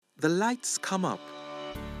The lights come up,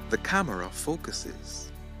 the camera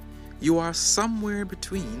focuses. You are somewhere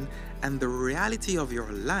between, and the reality of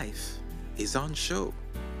your life is on show.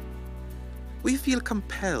 We feel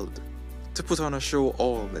compelled to put on a show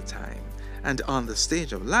all the time, and on the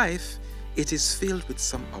stage of life, it is filled with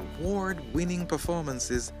some award-winning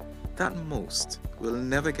performances that most will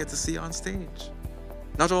never get to see on stage.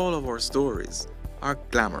 Not all of our stories are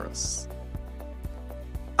glamorous.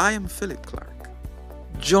 I am Philip Clark.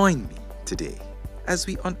 Join me today as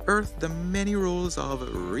we unearth the many roles of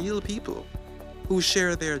real people who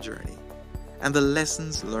share their journey and the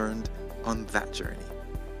lessons learned on that journey.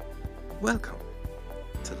 Welcome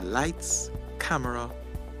to Lights, Camera,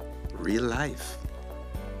 Real Life.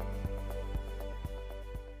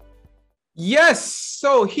 Yes,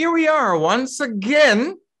 so here we are once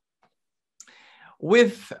again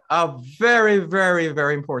with a very, very,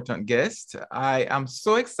 very important guest. I am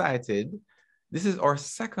so excited. This is our the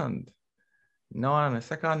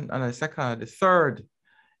third,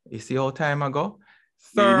 you see how time ago?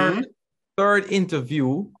 Third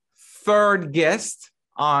interview, third guest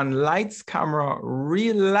on Lights, Camera,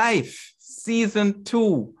 Real Life, Season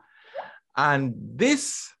 2. And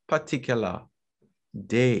this particular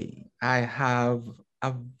day, I have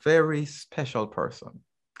a very special person.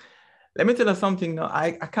 Let me tell you something now.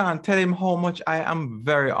 I can't tell him how much I am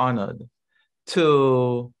very honored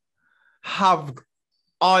to have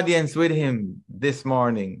audience with him this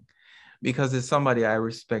morning, because it's somebody I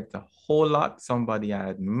respect a whole lot, somebody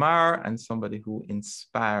I admire, and somebody who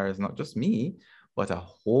inspires not just me, but a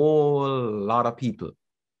whole lot of people.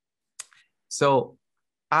 So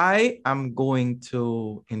I am going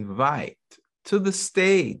to invite to the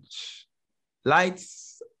stage,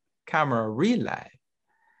 Lights, Camera, Real Life,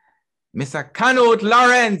 Mr. Canute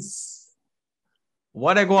Lawrence.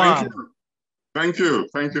 What a go on. Thank you.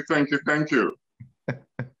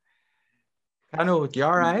 Canute, you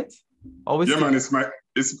all right? Yeah, man,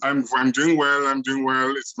 I'm doing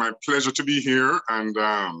well. It's my pleasure to be here, and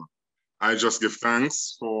I just give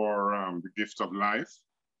thanks for the gift of life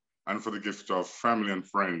and for the gift of family and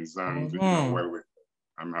friends, and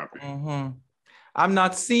I'm happy. I'm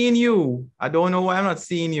not seeing you. I don't know why I'm not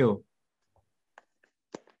seeing you.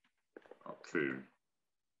 Okay.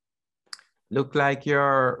 Look like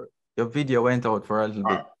your video went out for a little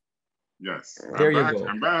bit. Yes. There you go.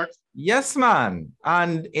 I'm back. Yes, man.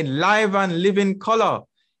 And in live and living color.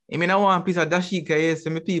 I mean, I want a piece of dashika, yes, to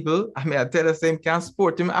my people. I mean, I tell the same can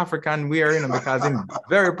sport him African wear, you know, because I'm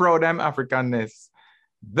very proud of him Africanness.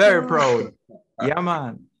 Very proud. Yeah,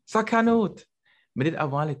 man. So, Canute, I did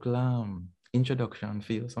have one little introduction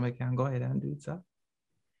for you, so I can go ahead and do it, sir.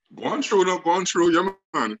 Go on through, yeah,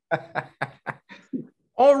 man.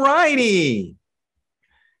 All righty.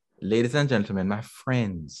 Ladies and gentlemen, my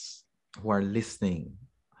friends who are listening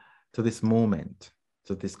to this moment,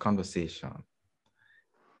 to this conversation,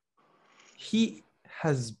 he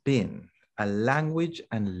has been a language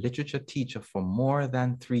and literature teacher for more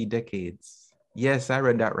than 3 decades. Yes, I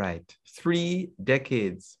read that right. 3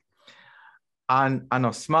 decades. And on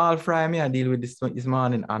a small fry, I deal with this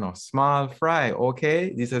morning on a small fry,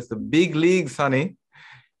 okay? This is the big leagues, honey.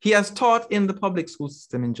 He has taught in the public school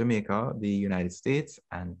system in Jamaica, the United States,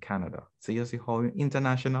 and Canada. So you see how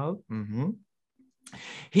international.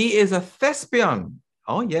 He is a thespian.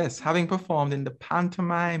 Oh, yes, having performed in the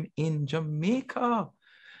pantomime in Jamaica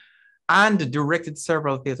and directed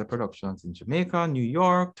several theater productions in Jamaica, New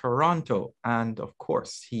York, Toronto. And of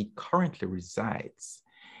course, he currently resides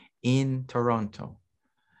in Toronto.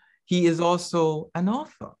 He is also an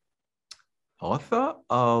author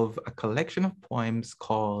of a collection of poems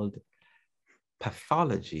called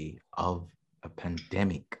Pathology of a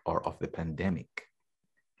Pandemic, or of the Pandemic.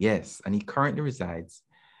 Yes, and he currently resides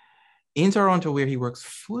in Toronto, where he works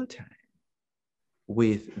full-time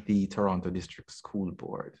with the Toronto District School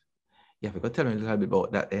Board. Yeah, if you could tell me a little bit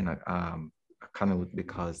about that then, Canute,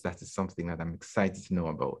 because that is something that I'm excited to know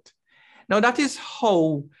about. Now, that is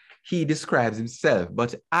how he describes himself,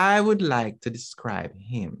 but I would like to describe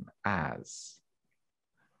him as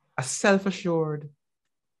a self-assured,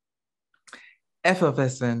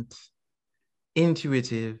 effervescent,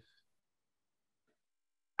 intuitive,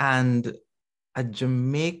 and a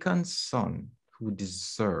Jamaican son who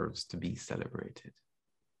deserves to be celebrated.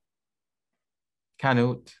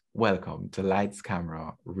 Canute, welcome to Lights,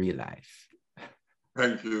 Camera, Real Life.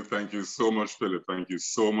 Thank you so much, Philip. Thank you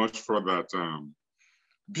so much for that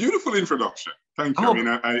beautiful introduction. Thank you. Oh.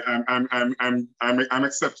 I mean, I'm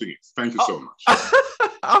accepting it. Thank you so much.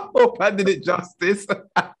 I hope I did it justice.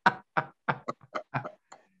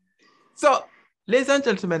 So, ladies and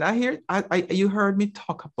gentlemen, you heard me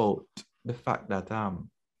talk about the fact that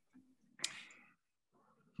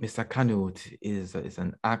Mr. Canute is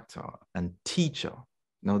an actor and teacher.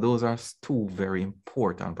 Now, those are two very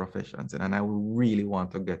important professions, and I really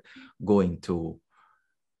want to go into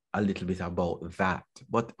a little bit about that.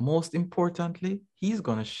 But most importantly, he's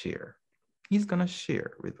going to share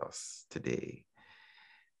with us today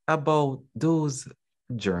about those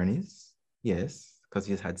journeys. Yes, because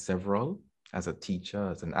he's had several as a teacher,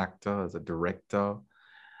 as an actor, as a director,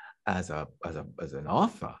 as an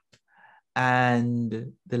author.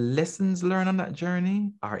 And the lessons learned on that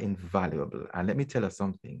journey are invaluable. And let me tell you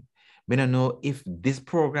something. I don't know if this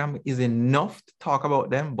program is enough to talk about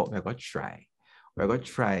them, but we're going to try. We're going to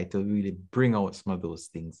try to really bring out some of those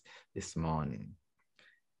things this morning.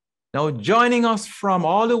 Now, joining us from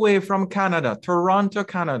all the way from Canada, Toronto,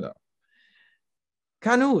 Canada.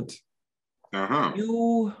 Canute,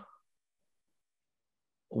 you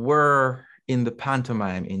were in the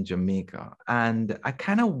pantomime in Jamaica. And I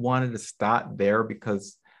kind of wanted to start there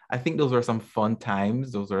because I think those are some fun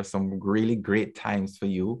times. Those are some really great times for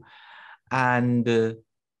you. And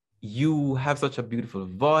you have such a beautiful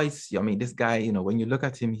voice. I mean, this guy, you know, when you look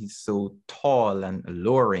at him, he's so tall and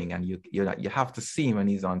alluring, and you have to see him when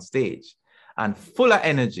he's on stage and full of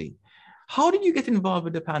energy. How did you get involved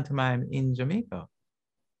with the pantomime in Jamaica?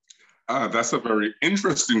 That's a very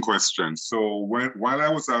interesting question. So while I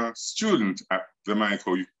was a student at the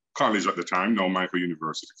Michael College at the time, now Michael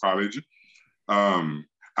University College, I'm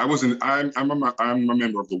a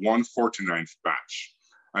member of the 149th batch.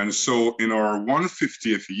 And so in our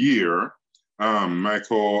 150th year,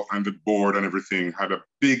 Michael and the board and everything had a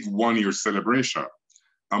big one-year celebration.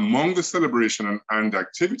 Among the celebration and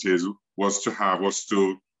activities was to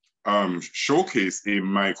showcase a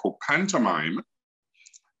Michael pantomime.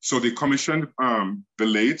 So they commissioned the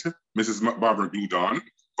late Mrs. Barbara Gudon,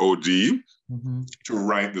 OD, to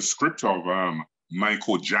write the script of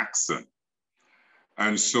Michael Jackson.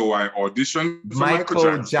 And so I auditioned for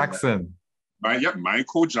Michael Jackson.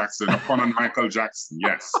 Michael Jackson, upon Michael Jackson,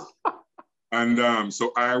 yes. And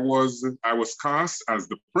so I was cast as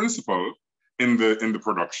the principal in the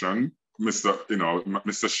production,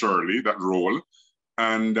 Mr. Shirley, that role.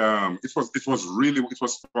 And it was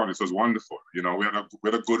fun. It was wonderful. You know, we had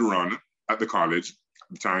a good run at the college at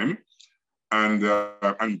the time, and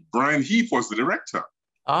Brian Heap was the director.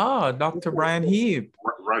 Ah, Dr. Brian Heap.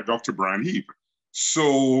 Right, Dr. Brian Heap.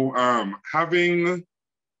 So having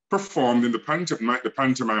performed in the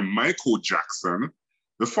pantomime Michael Jackson,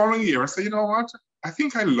 the following year I said, you know what? I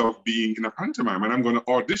think I love being in a pantomime, and I'm going to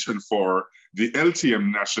audition for the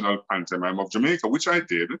LTM National Pantomime of Jamaica, which I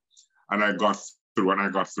did, and I got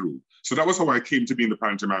through. So that was how I came to be in the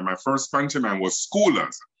pantomime. My first pantomime was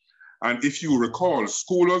Schoolers. And if you recall,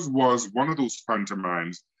 Schoolers was one of those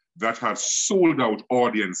pantomimes that had sold out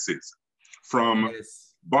audiences from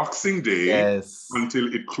Boxing Day until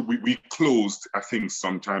we closed, I think,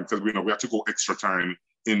 sometime, because we had to go extra time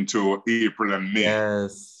into April and May.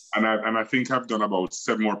 Yes. And I think I've done about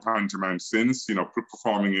 7 more pantomimes since,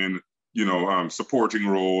 performing in, supporting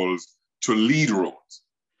roles to lead roles.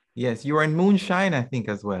 Yes, you were in Moonshine, I think,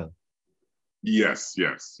 as well. Yes.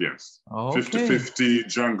 Okay. 50-50,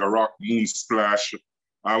 Django Rock, Moonsplash.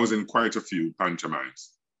 I was in quite a few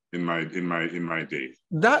pantomimes in my day.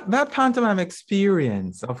 That pantomime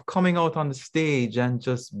experience of coming out on the stage and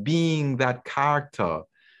just being that character,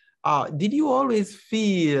 did you always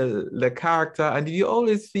feel the character, and did you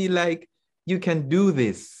always feel like you can do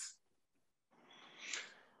this?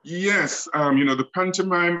 Yes, the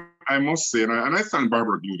pantomime, I must say, and I thank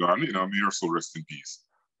Barbara Gudon, may her soul rest in peace,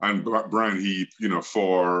 and Brian Heap,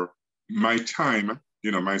 for my time,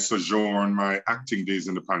 my sojourn, my acting days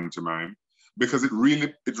in the pantomime, because it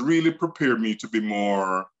really prepared me to be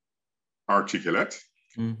more articulate,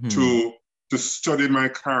 to study my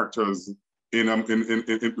characters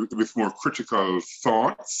with more critical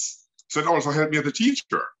thoughts. So it also helped me as a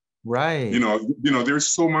teacher. Right. There's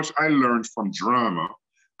so much I learned from drama.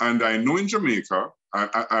 And I know in Jamaica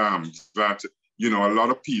that, a lot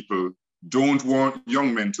of people don't want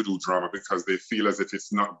young men to do drama because they feel as if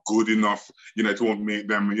it's not good enough, it won't make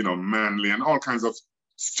them, manly and all kinds of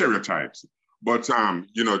stereotypes. But,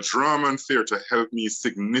 drama and theater helped me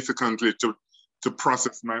significantly to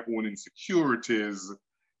process my own insecurities.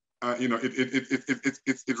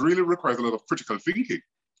 It really requires a lot of critical thinking.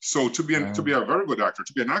 So to be a very good actor,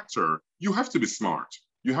 to be an actor, you have to be smart.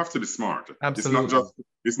 You have to be smart. Absolutely.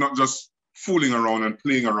 It's not just fooling around and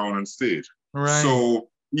playing around on stage. Right.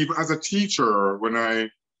 So even as a teacher, when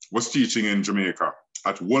I was teaching in Jamaica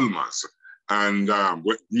at Wolmer's and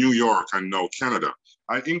New York and now Canada,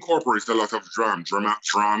 I incorporate a lot of drama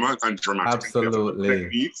and dramatic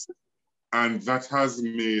techniques. And that has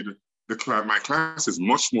made my class is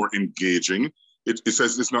much more engaging. It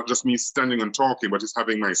says it's not just me standing and talking, but it's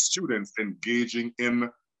having my students engaging in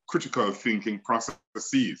critical thinking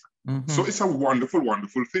processes. So it's a wonderful,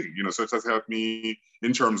 wonderful thing, you know. So it has helped me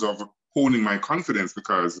in terms of honing my confidence,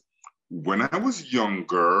 because when I was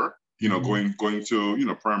younger, you know, going to, you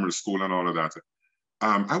know, primary school and all of that,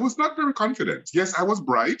 I was not very confident. Yes, I was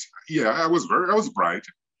bright. Yeah, I was bright,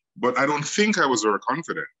 but I don't think I was very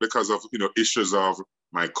confident because of, you know, issues of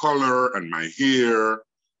my color and my hair.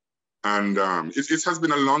 And it has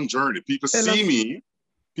been a long journey. People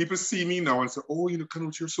see me now and say, oh, you know,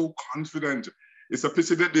 Knut, you're so confident. It's a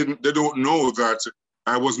pity that they don't know that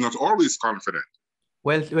I was not always confident.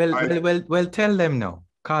 Well, tell them now,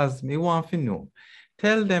 because me want to know.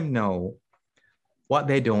 Tell them now what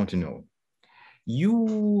they don't know.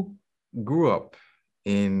 You grew up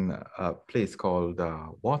in a place called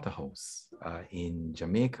Waterhouse in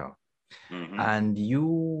Jamaica. And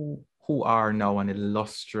you, who are now an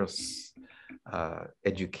illustrious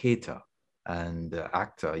educator and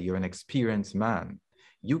actor, you're an experienced man.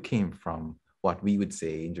 You came from what we would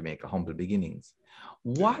say in Jamaica, humble beginnings.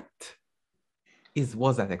 What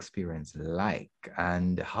was that experience like?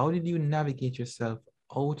 And how did you navigate yourself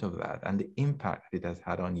out of that and the impact it has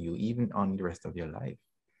had on you, even on the rest of your life?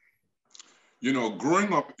 You know,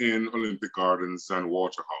 growing up in Olympic Gardens and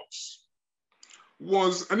Waterhouse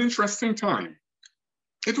was an interesting time.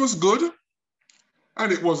 It was good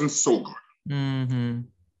and it wasn't so good.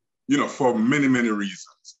 You know, for many, many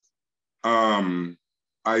reasons.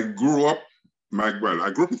 I grew up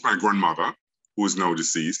with my grandmother, who is now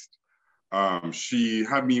deceased. She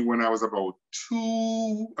had me when I was about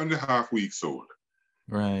 2.5 weeks old.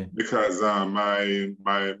 Right. Because my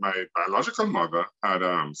biological mother had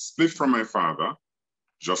split from my father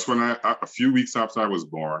just when a few weeks after I was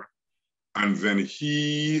born. And then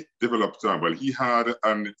he developed, he had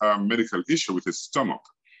a medical issue with his stomach.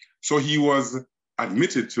 So he was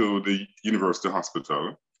admitted to the university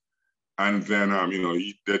hospital. And then, you know,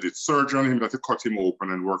 they did surgery on him, that they cut him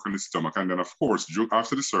open and work on his stomach. And then, of course,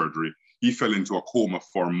 after the surgery, he fell into a coma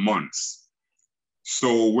for months.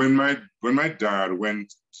 So when my dad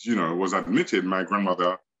was admitted, my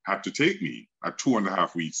grandmother had to take me at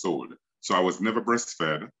 2.5 weeks old. So I was never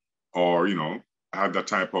breastfed, or, you know, I had that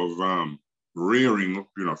type of rearing,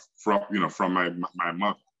 from my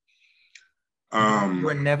mother. You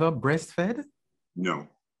were never breastfed? No.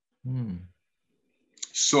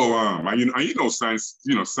 So,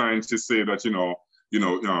 scientists say that,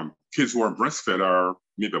 kids who are breastfed are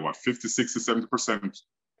maybe about 50, 60, 70%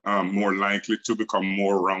 more likely to become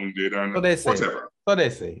more rounded and whatever. So they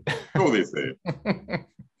say.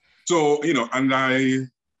 So, you know, and I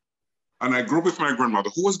grew up with my grandmother,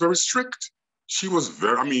 who was very strict. She was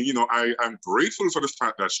I'm grateful for the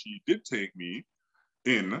fact that she did take me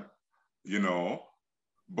in, you know,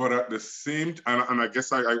 but at the same time, and I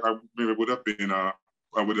guess I maybe would have been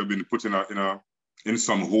put in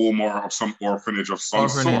some home or some orphanage of some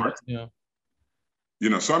sort. Yeah. You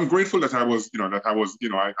know, so I'm grateful that I was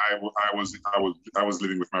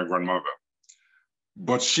living with my grandmother.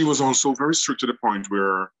 But she was also very strict to the point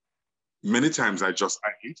where many times I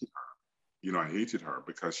hated her. You know, I hated her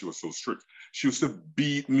because she was so strict. She used to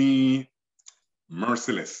beat me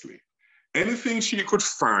mercilessly. Anything she could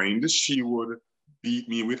find, she would beat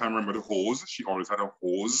me with. I remember the hose. She always had a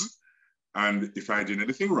hose. And if I did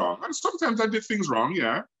anything wrong, and sometimes I did things wrong,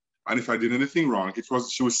 yeah. And if I did anything wrong,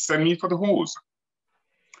 she would send me for the hose.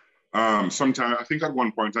 Sometimes, I think at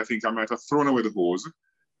one point, I might have thrown away the hose.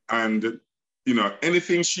 And, you know,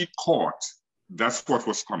 anything she caught, that's what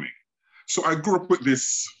was coming. So I grew up with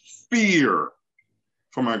this fear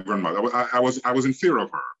for my grandmother. I was in fear of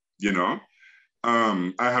her, you know.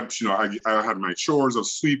 I had my chores of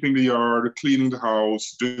sweeping the yard, cleaning the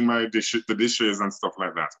house, doing the dishes and stuff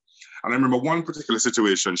like that. And I remember one particular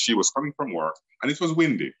situation, she was coming from work and it was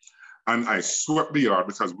windy. And I swept the yard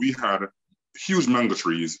because we had huge mango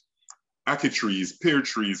trees, ackee trees, pear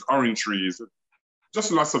trees, orange trees,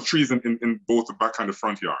 just lots of trees in both the back and the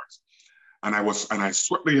front yards. And I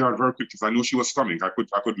swept the yard very quick because I knew she was coming. I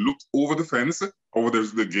could look over the fence, over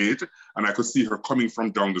the gate, and I could see her coming from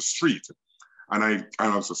down the street. And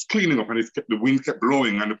I was just cleaning up, and the wind kept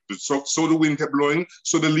blowing, and so the wind kept blowing,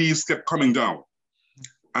 so the leaves kept coming down.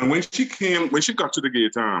 And when she got to the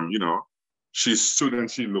gate, you know, she stood and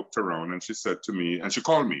she looked around and she said to me, and she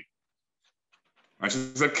called me. And she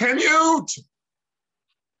said, "Knut!"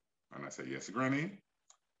 And I said, "Yes, Granny."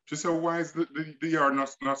 She said, "Why is the yard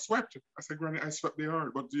not swept?" I said, "Granny, I swept the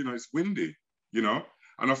yard, but, you know, it's windy, you know?"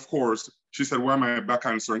 And of course, she said, "Why am I back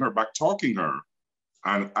answering her, back talking her?"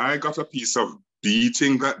 And I got a piece of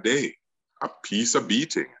beating that day, a piece of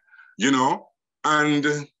beating. you know? And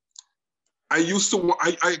I used to,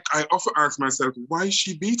 I often ask myself, why is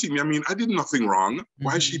she beating me? I mean, I did nothing wrong.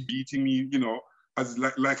 Why is she beating me, you know, as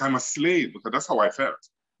like I'm a slave? Because that's how I felt.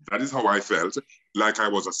 That is how I felt, like I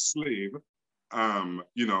was a slave,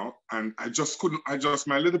 you know, and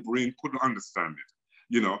my little brain couldn't understand it.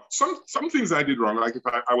 You know, some things I did wrong, like if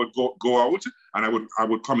I would go out and I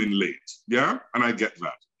would come in late, yeah, and I get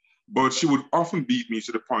that. But she would often beat me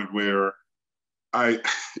to the point where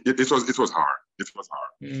it was hard. It was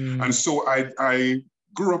hard. And so I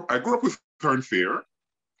grew up with her in fear.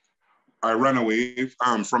 I ran away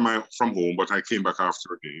from home, but I came back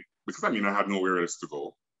after a day because I mean I had nowhere else to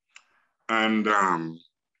go. And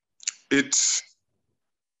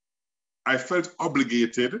I felt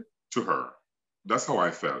obligated to her. That's how I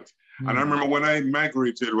felt. And I remember when I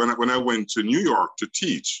migrated, when I went to New York to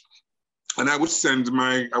teach, and I would send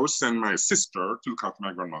my sister to look after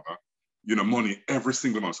my grandmother, you know, money every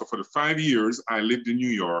single month. So for the 5 years I lived in New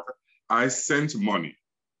York, I sent money,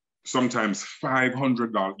 sometimes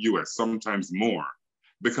 $500 US, sometimes more,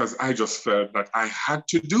 because I just felt that I had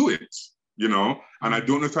to do it, you know, and I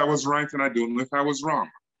don't know if I was right and I don't know if I was wrong.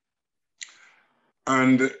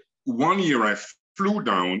 And one year I flew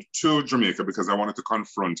down to Jamaica because I wanted to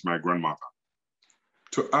confront my grandmother,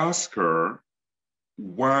 to ask her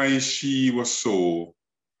why she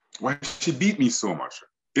beat me so much.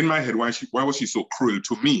 In my head, why was she so cruel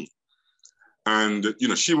to me? And, you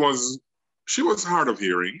know, she was hard of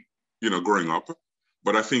hearing, you know, growing up,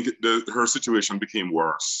 but I think her situation became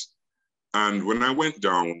worse. And when I went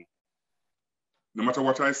down, no matter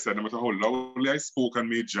what I said, no matter how loudly I spoke and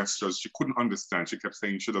made gestures, she couldn't understand. She kept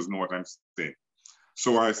saying she doesn't know what I'm saying.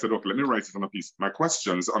 So I said, okay, let me write it on my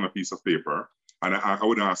questions on a piece of paper. And I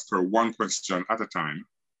would ask her one question at a time.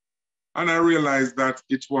 And I realized that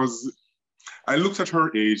I looked at her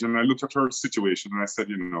age and I looked at her situation and I said,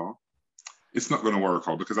 you know, it's not going to work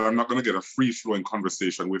out because I'm not going to get a free-flowing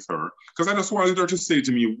conversation with her. Because I just wanted her to say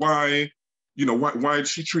to me why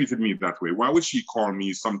she treated me that way. Why would she call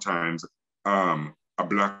me sometimes a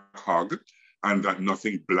black hog and that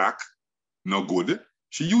nothing black, no good?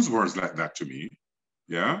 She used words like that to me,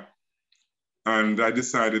 yeah? And I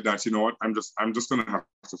decided that, you know what, I'm just going to have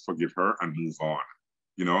to forgive her and move on.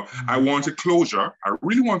 You know, I wanted closure. I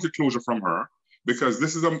really wanted closure from her because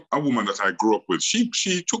this is a woman that I grew up with. She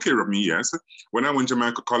took care of me, yes. When I went to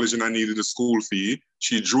Michael College and I needed a school fee,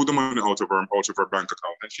 she drew the money out of her bank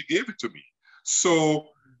account and she gave it to me. So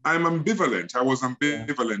I'm ambivalent. I was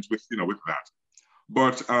ambivalent with that.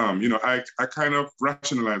 But, you know, I kind of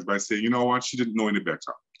rationalized by saying, you know what, she didn't know any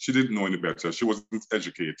better. She didn't know any better. She wasn't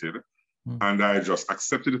educated. And I just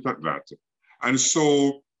accepted it at that. And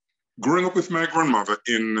so growing up with my grandmother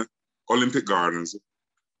in Olympic Gardens,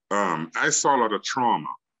 I saw a lot of trauma.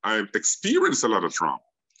 I experienced a lot of trauma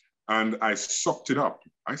and I sucked it up.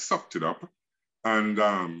 And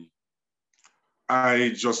I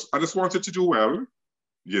just wanted to do well,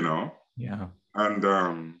 you know? Yeah. And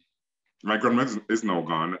my grandma is now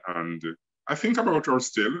gone and I think about her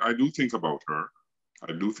still. I do think about her,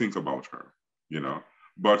 you know?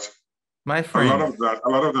 But my friend, a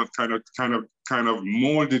lot of that kind of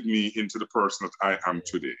molded me into the person that I am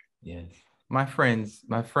today. Yes. My friends,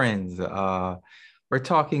 we're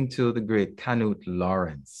talking to the great Canute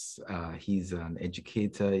Lawrence. He's an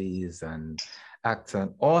educator, he's an actor,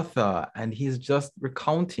 an author, and he's just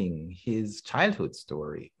recounting his childhood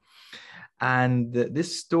story. And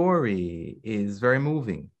this story is very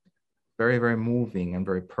moving, very, very moving and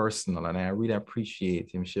very personal. And I really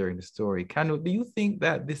appreciate him sharing the story. Canute, do you think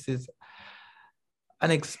that this is an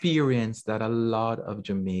experience that a lot of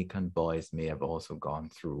Jamaican boys may have also gone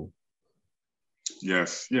through?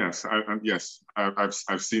 Yes.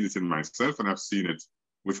 I've seen it in myself, and I've seen it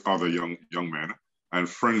with other young men and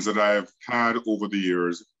friends that I've had over the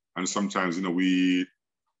years. And sometimes, you know,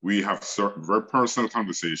 we have certain very personal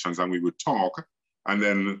conversations, and we would talk, and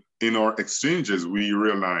then in our exchanges, we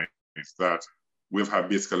realize that we've had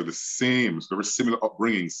basically the same, very similar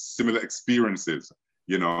upbringings, similar experiences,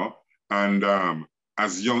 you know, and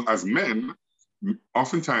as men,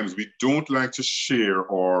 oftentimes we don't like to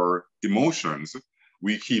share our emotions.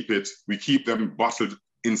 We keep them bottled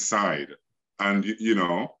inside. And, you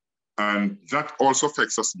know, and that also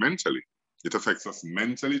affects us mentally. It affects us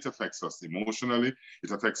mentally, it affects us emotionally, it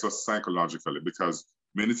affects us psychologically, because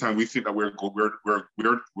many times we think that we're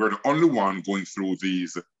the only one going through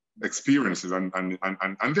these experiences, and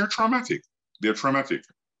they're traumatic. They're traumatic,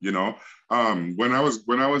 you know. When I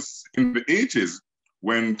was in the 80s,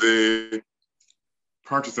 when the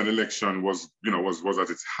partisan election was at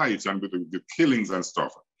its height and with the killings and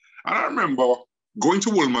stuff. And I remember going to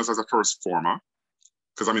Wolmer's as a first former,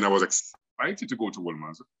 because I mean, I was excited to go to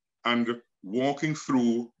Wolmer's, and walking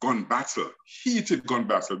through gun battle, heated gun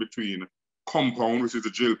battle between Compound, which is the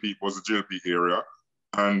JLP, was the JLP area,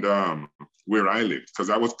 and where I lived, because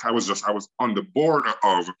I was on the border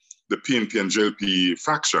of the PNP and JLP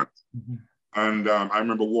faction. Mm-hmm. And I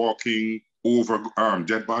remember walking over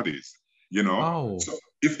dead bodies, you know. Oh. So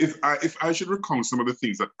if I should recount some of the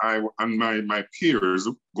things that I and my peers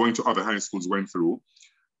going to other high schools went through,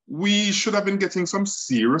 we should have been getting some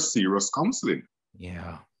serious counseling.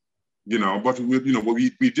 Yeah. You know, but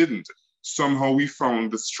we didn't. Somehow we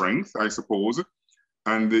found the strength, I suppose,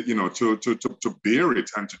 and you know, to bear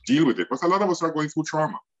it and to deal with it. But a lot of us are going through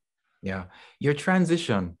trauma. Yeah. Your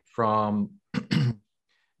transition from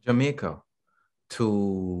Jamaica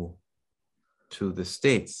to the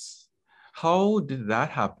States, how did that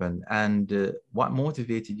happen, and what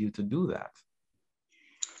motivated you to do that?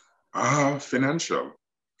 Financial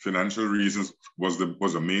reasons was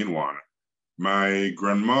the main one. My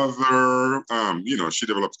grandmother, you know, she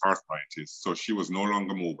developed arthritis, so she was no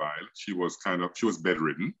longer mobile. She was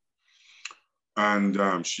bedridden,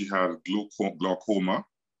 and she had glaucoma.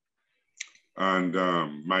 And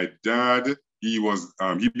my dad, he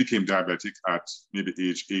became diabetic at maybe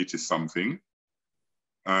age 80 something,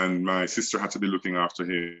 and my sister had to be looking after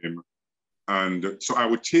him. And so I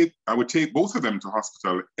would take both of them to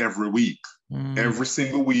hospital every week, every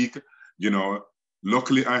single week, you know.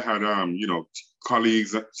 Luckily, I had, you know,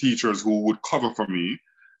 colleagues, teachers who would cover for me.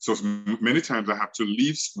 So many times I had to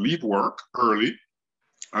leave work early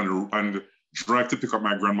and drive to pick up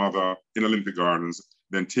my grandmother in Olympic Gardens,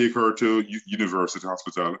 then take her to University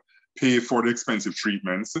Hospital, pay for the expensive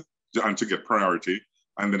treatments and to get priority.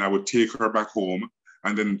 And then I would take her back home.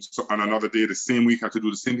 And then on another day, the same week, I had to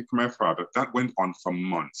do the same thing for my father. That went on for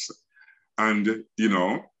months. And, you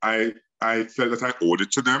know, I felt that I owed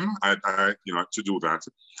it to them, you know, to do that.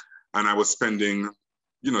 And I was spending,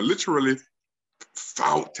 you know, literally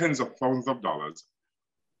tens of thousands of dollars.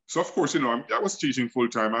 So, of course, you know, I was teaching full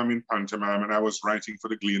time. I'm in pantomime, and I was writing for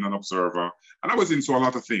the Gleaner and Observer. And I was into a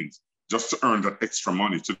lot of things just to earn that extra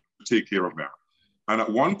money to take care of them. And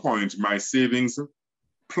at one point, my savings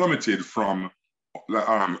plummeted from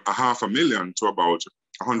 $500,000 to about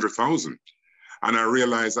 100,000. And I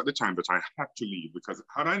realized at the time that I had to leave, because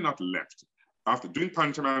had I not left, after doing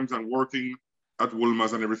pantomimes and working at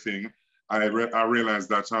Wolmer's and everything, I realized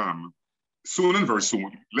that soon and very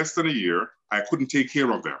soon, less than a year, I couldn't take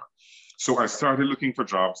care of them. So I started looking for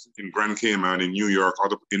jobs in Grand Cayman, in New York, or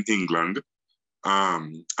in England.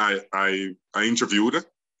 I interviewed.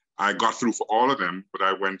 I got through for all of them, but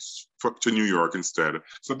I went to New York instead.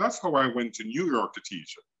 So that's how I went to New York to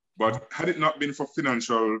teach. But had it not been for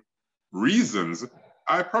financial reasons,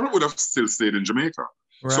 I probably would have still stayed in Jamaica.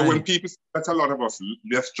 Right. So when people say that a lot of us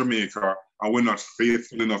left Jamaica and we're not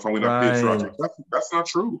faithful enough and we're not patriotic, that's not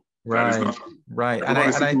true. Right. That is not true. Right. And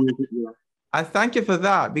I thank you for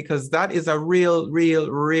that, because that is a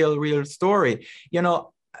real story. You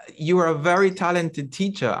know, you are a very talented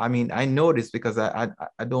teacher. I mean, I know this because I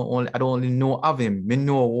don't only know of him. I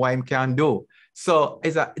know what he can do. So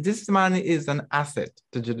this man is an asset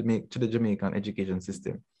to the Jamaican education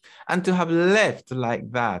system. And to have left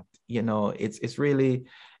like that, you know, it's really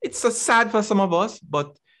so sad for some of us,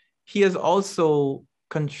 but he has also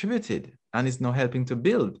contributed and is now helping to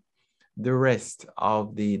build the rest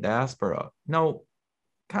of the diaspora. Now,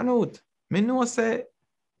 Canute, me know say,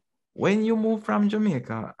 when you move from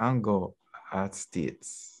Jamaica and go at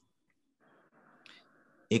States,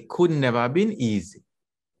 it could never have been easy.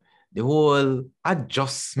 The whole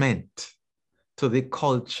adjustment to the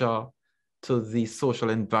culture, to the social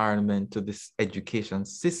environment, to this education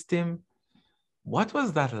system. What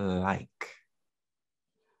was that like?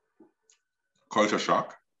 Culture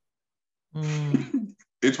shock.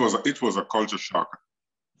 It was a culture shock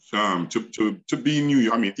to be in New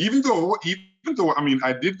York. I mean, even though I mean,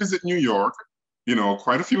 I did visit New York, you know,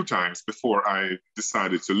 quite a few times before I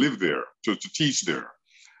decided to live there, to teach there.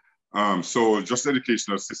 So just the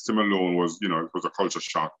educational system alone was, you know, it was a culture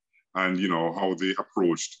shock. And, you know, how they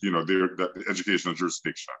approached, you know, the educational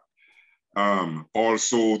jurisdiction.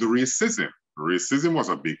 Also, the racism. Racism was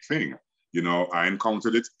a big thing. You know, I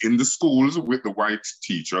encountered it in the schools with the white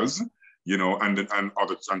teachers, you know, and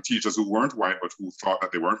teachers who weren't white, but who thought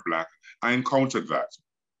that they weren't Black. I encountered that.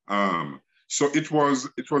 So it was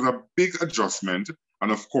a big adjustment.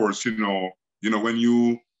 And of course, you know, when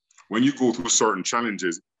you go through certain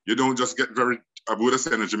challenges, you don't just get very, I would have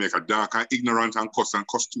said in Jamaica, dark and ignorant and cuss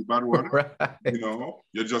too bad word. Right. You know,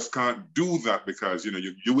 you just can't do that, because, you know,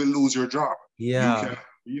 you will lose your job. Yeah. You can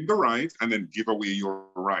be in the right and then give away your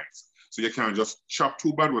rights. So you can't just chop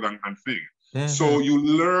too bad word and thing. So you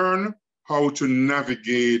learn how to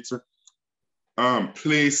navigate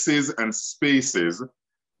places and spaces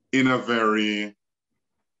in a very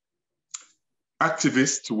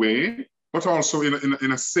activist way, but also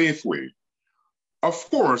in a safe way. Of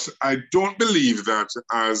course, I don't believe that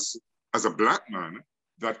as a Black man,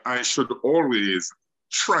 that I should always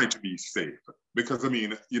try to be safe. Because I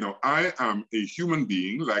mean, I am a human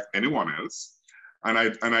being like anyone else. And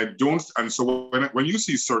I don't, and so when you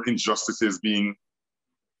see certain injustices being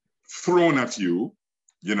thrown at you,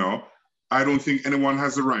 I don't think anyone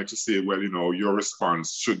has the right to say, well, your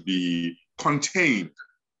response should be contained.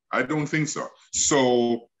 I don't think so.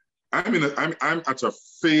 So I'm at a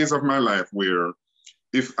phase of my life where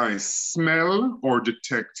if I smell or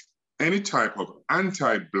detect any type of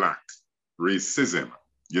anti-Black racism,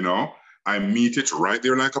 I meet it right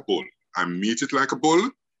there like a bull. I meet it like a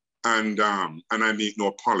bull, and I make no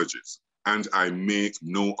apologies. And I make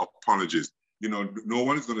no apologies. No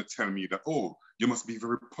one is going to tell me that, oh, you must be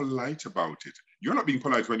very polite about it. You're not being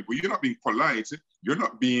polite when you're not being polite. You're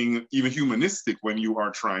not being even humanistic when you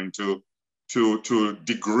are trying to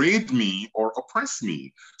degrade me or oppress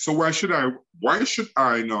me. So why should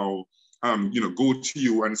I now go to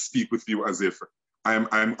you and speak with you as if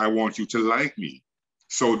I want you to like me?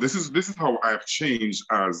 So this is how I've changed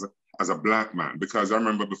as a Black man, because I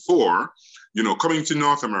remember before, coming to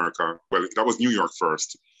North America, well, that was New York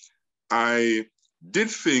first, I did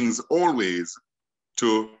things always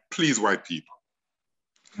to please white people.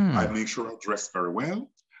 I'd make sure I dressed very well.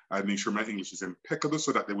 I'd make sure my English is impeccable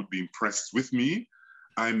so that they would be impressed with me.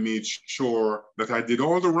 I made sure that I did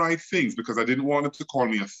all the right things because I didn't want them to call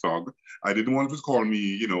me a thug. I didn't want them to call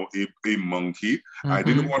me, a monkey. I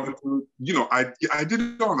didn't want them to, I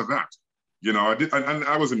did all of that. I did, and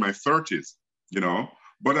I was in my 30s,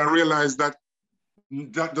 but I realized that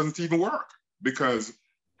doesn't even work because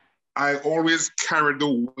I always carried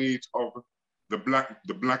the weight of the black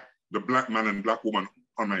man and Black woman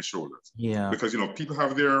on my shoulders. Yeah. Because people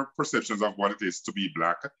have their perceptions of what it is to be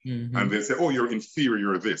Black, and they say, "Oh, you're inferior,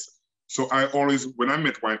 you're this." So I always, when I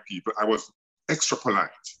met white people, I was extra polite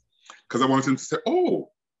because I wanted them to say, "Oh,"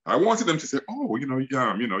 you're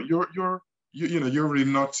really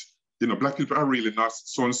not, Black people are really not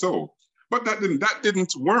so and so. But that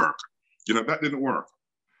didn't work. That didn't work.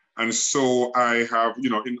 And so I have,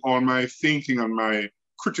 in all my thinking and my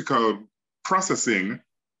critical processing,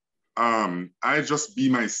 I just be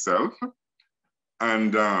myself,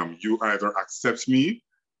 and you either accept me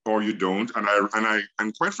or you don't,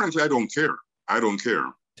 and quite frankly, I don't care. I don't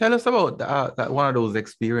care. Tell us about that one of those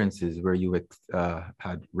experiences where you had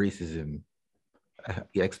racism.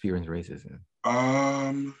 You experienced racism.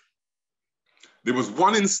 There was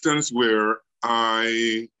one instance where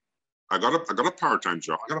I got a part-time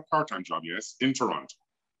job. I got a part-time job, yes, in Toronto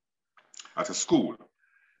at a school.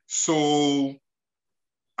 So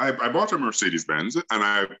I bought a Mercedes-Benz and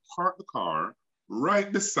I parked the car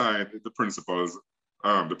right beside the principal's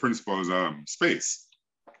space.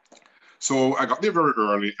 So I got there very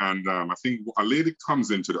early, and I think a lady comes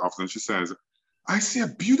into the office and she says, "I see a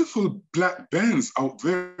beautiful black Benz out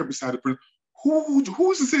there beside the principal.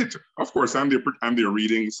 Who is it?" Of course, I'm there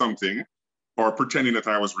reading something or pretending that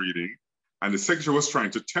I was reading. And the secretary was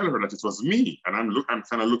trying to tell her that it was me. And I'm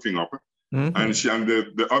kind of looking up. And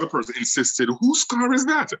the other person insisted, "Whose car is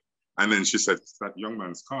that?" And then she said, "It's that young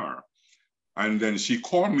man's car." And then she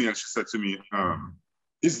called me and she said to me,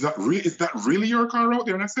 is that really your car out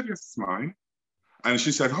there? And I said, "Yes, it's mine." And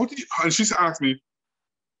she said, and she asked me,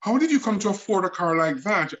 "How did you come to afford a car like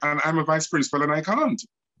that? And I'm a vice principal and I can't."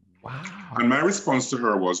 Wow. And my response to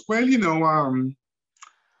her was, "Well,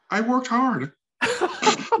 I worked hard."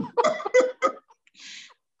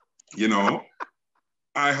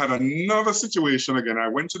 I had another situation again. I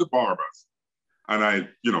went to the barber's and I,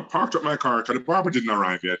 parked up my car because the barber didn't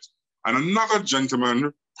arrive yet. And another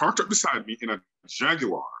gentleman parked up beside me in a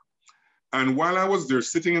Jaguar. And while I was there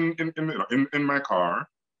sitting in my car,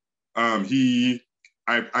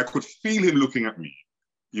 I could feel him looking at me.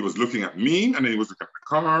 He was looking at me and then he was looking at the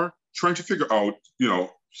car, trying to figure out,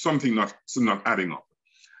 something not adding up.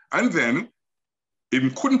 And then he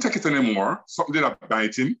couldn't take it anymore. Something did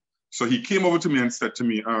bite him. So he came over to me and said to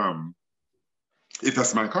me, "If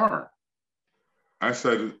that's my car." I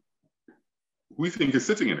said, "Who do you think is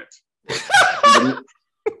sitting in it?"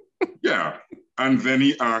 Yeah. And then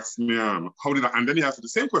he asked me, how did I, and then he asked the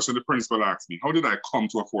same question the principal asked me, how did I come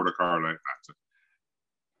to afford a car like that?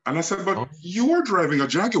 And I said, "But you are driving a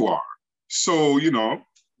Jaguar. So,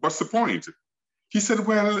 what's the point?" He said,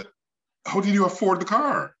 "Well, how did you afford the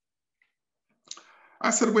car?" I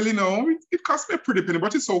said, "Well, it cost me a pretty penny,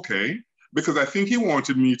 but it's okay." because I think he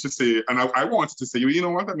wanted me to say, and I wanted to say, you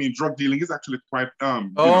know what? I mean, drug dealing is actually quite,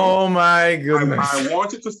 oh my goodness. I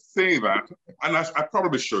wanted to say that, and I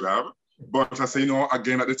probably should have, but I say, you know,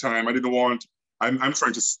 again, at the time, I didn't want, I'm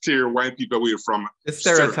trying to steer white people away from the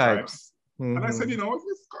stereotypes. And I said, you know,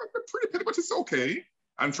 it's pretty petty, but it's okay.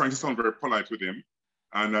 I'm trying to sound very polite with him.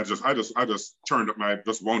 And I just wound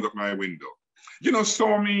up my window. You know,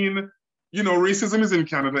 so I mean, you know, racism is in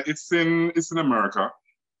Canada, it's in America.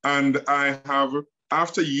 And I have,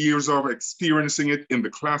 after years of experiencing it in the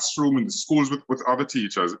classroom, in the schools with other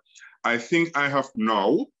teachers, I think I have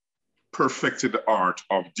now perfected the art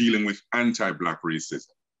of dealing with anti-Black racism.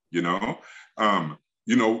 You know,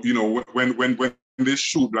 when they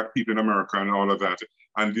shoot Black people in America and all of that,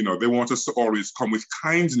 and you know, they want us to always come with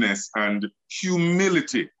kindness and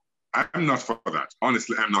humility. I'm not for that.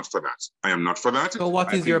 Honestly, I'm not for that. I am not for that. So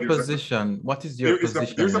what is your position? What is your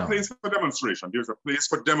position? There's a place for demonstration. There's a place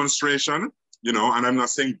for demonstration, you know, and I'm not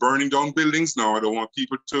saying burning down buildings. No, I don't want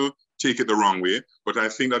people to take it the wrong way. But I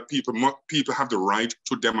think that people have the right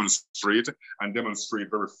to demonstrate and demonstrate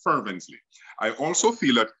very fervently. I also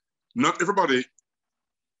feel that not everybody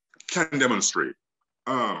can demonstrate.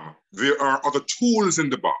 There are other tools in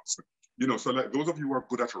the box. You know, so like those of you who are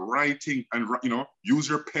good at writing and, you know, use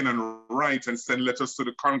your pen and write and send letters to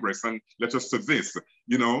the Congress and letters to this,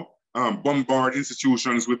 you know, bombard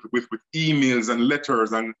institutions with emails and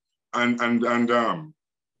letters and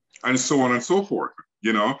so on and so forth.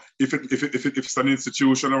 You know, if it's an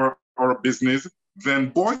institution or a business, then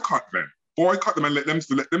boycott them and let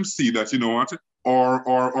them see that, you know what,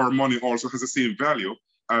 our money also has the same value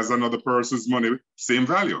as another person's money, same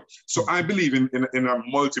value. So I believe in a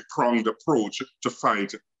multi-pronged approach to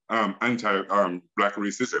fight anti-Black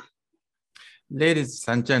racism. Ladies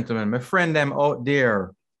and gentlemen, my friend them out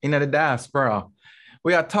there in the diaspora,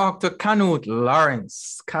 we are talking to Canute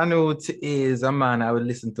Lawrence. Canute is a man I would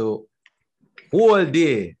listen to all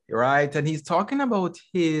day, right? And he's talking about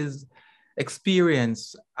his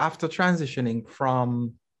experience after transitioning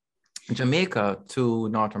from Jamaica to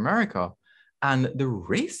North America, and the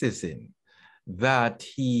racism that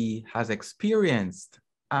he has experienced.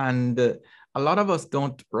 And a lot of us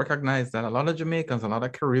don't recognize that a lot of Jamaicans, a lot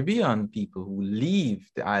of Caribbean people who leave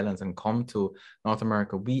the islands and come to North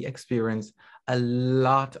America, we experience a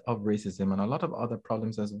lot of racism and a lot of other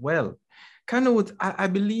problems as well. Canute, I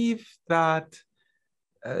believe that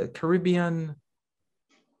Caribbean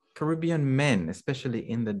men, especially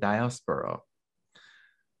in the diaspora,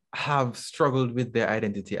 have struggled with their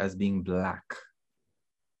identity as being Black.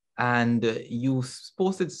 And you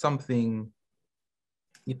posted something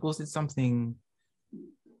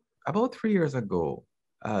about 3 years ago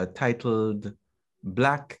titled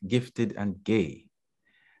Black, Gifted, and Gay.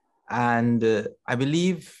 And I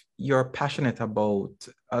believe you're passionate about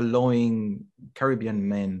allowing Caribbean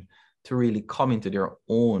men to really come into their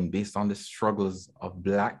own based on the struggles of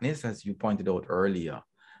Blackness, as you pointed out earlier,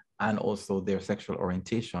 and also their sexual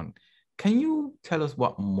orientation. Can you tell us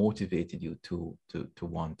what motivated you to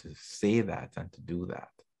want to say that and to do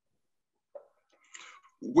that?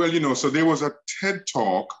 Well, you know, so there was a TED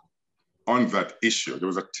Talk on that issue. There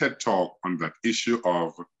was a TED Talk on that issue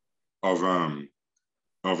of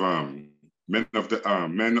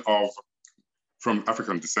men from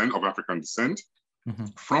African descent, mm-hmm.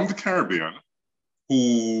 from the Caribbean,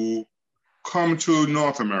 who come to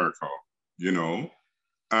North America, you know,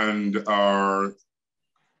 and are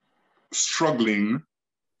struggling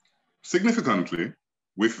significantly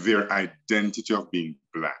with their identity of being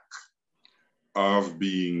Black, of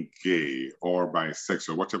being gay or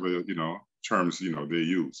bisexual, whatever, you know, terms, you know, they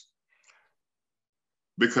use.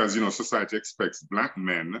 Because, you know, society expects Black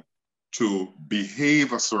men to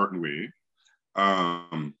behave a certain way.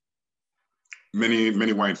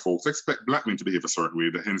 Many white folks expect Black men to behave a certain way.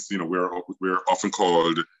 Hence, you know, we're often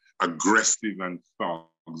called aggressive and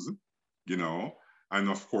thugs, you know. And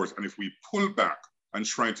of course, and if we pull back and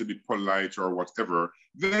try to be polite or whatever,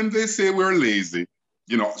 then they say we're lazy.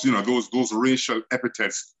 You know, those racial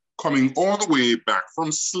epithets coming all the way back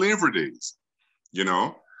from slavery days, you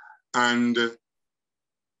know. And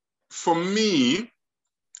for me,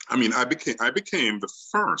 I mean, I became the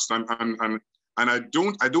first, and I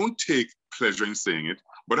don't take pleasure in saying it,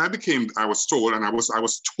 but I was told, and I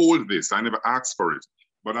was told this, I never asked for it,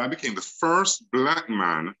 but I became the first Black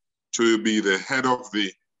man to be the head of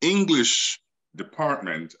the English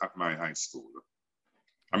department at my high school.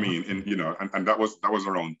 I mean, and that was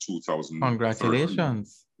around 2000.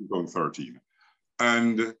 Congratulations. 2013.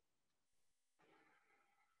 And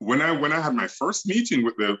when I had my first meeting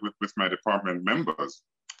with my department members,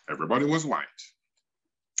 everybody was white.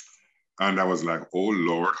 And I was like, oh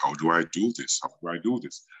Lord, how do I do this? How do I do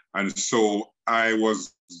this? And so I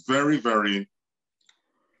was very, very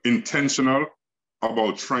intentional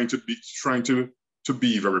about trying to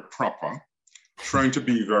be very proper, trying to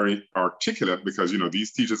be very articulate, because, you know,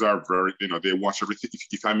 these teachers are very, you know, they watch everything.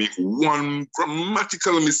 If I make one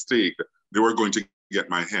grammatical mistake, they were going to get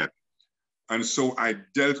my head. And so I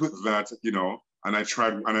dealt with that, you know, and I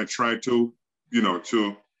tried to, you know,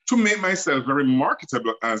 to make myself very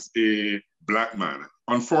marketable as a Black man.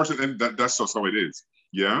 Unfortunately, that's just how it is.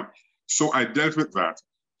 Yeah. So I dealt with that.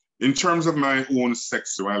 In terms of my own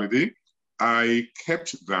sexuality, I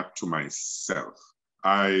kept that to myself.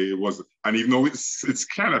 And even though it's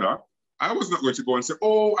Canada, I was not going to go and say,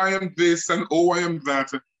 oh, I am this and oh, I am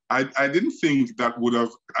that. I didn't think that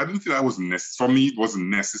was necessary. For me, it wasn't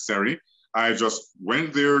necessary. I just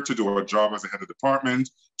went there to do a job as a head of department,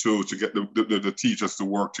 to get the teachers to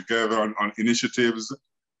work together on initiatives.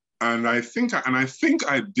 And I think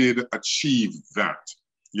I did achieve that,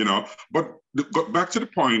 you know. But back to the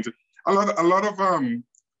point, a lot of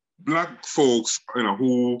Black folks, you know,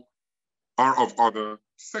 who are of other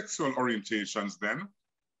sexual orientations then,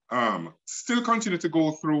 still continue to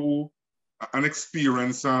go through and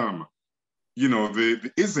experience, you know,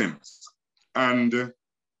 the isms. And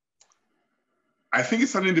I think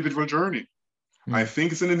it's an individual journey. I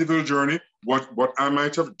think it's an individual journey. What I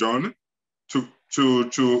might have done to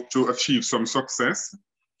achieve some success,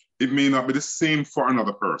 it may not be the same for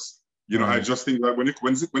another person. You know, I just think that when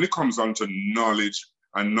it comes on to knowledge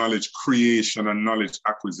and knowledge creation and knowledge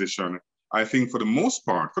acquisition, I think for the most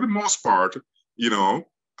part, you know,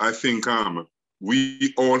 I think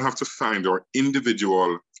we all have to find our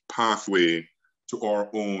individual pathway to our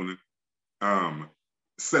own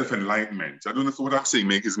self-enlightenment. I don't know if what I'm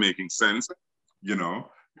saying is making sense, you know.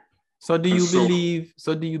 So do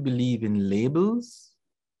you believe in labels,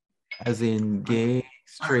 as in gay,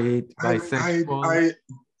 straight, bisexual?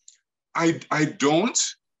 I don't.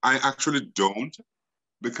 I actually don't,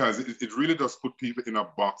 because it really does put people in a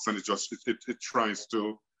box, and it tries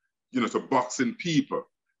to, you know, to box in people,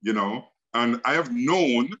 you know. And I have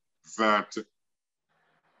known that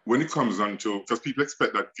when it comes on to, because people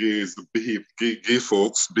expect that gay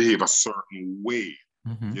folks behave a certain way,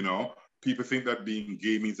 you know. People think that being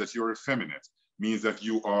gay means that you're effeminate, means that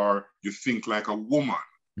you think like a woman,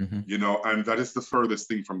 you know, and that is the furthest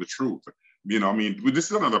thing from the truth. You know, I mean,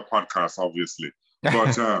 this is another podcast, obviously,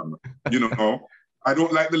 but, you know, I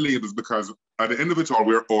don't like the labels, because at the end of it all,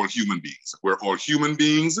 we're all human beings. We're all human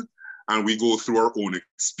beings, and we go through our own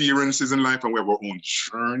experiences in life, and we have our own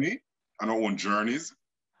journey and our own journeys.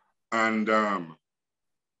 And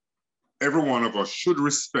every one of us should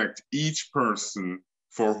respect each person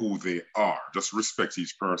for who they are. Just respect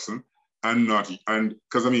each person, and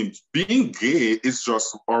because I mean, being gay is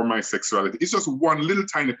just, or my sexuality, it's just one little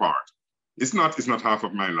tiny part. It's not half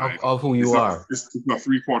of my life. Of who you are. It's not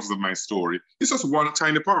 3/4 of my story. It's just one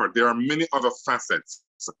tiny part. There are many other facets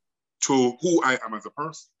to who I am as a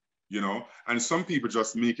person, you know? And some people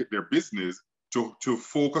just make it their business to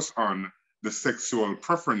focus on the sexual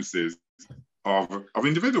preferences of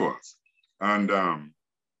individuals. And,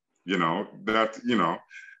 you know, that, you know,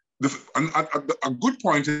 a good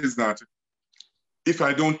point is that if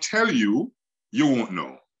I don't tell you, you won't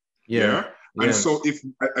know. Yeah. And so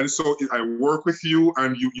if I work with you,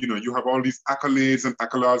 and you know, you have all these accolades and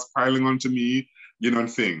accolades piling onto me, you know,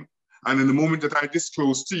 and thing. And in the moment that I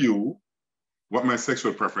disclose to you what my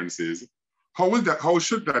sexual preference is, how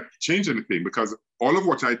should that change anything? Because all of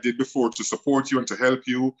what I did before to support you and to help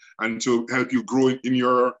you grow in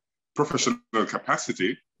your professional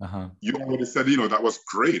capacity, you already said, you know, that was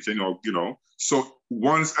great, you know. So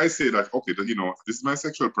once I say that, okay, you know, this is my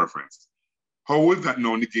sexual preference, how will that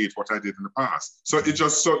now negate what I did in the past? So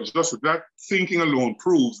just that thinking alone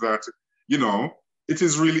proves that, you know, it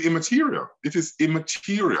is really immaterial. It is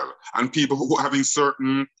immaterial. And people who are having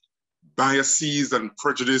certain biases and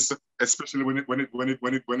prejudice, especially when it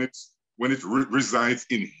resides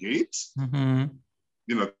in hate,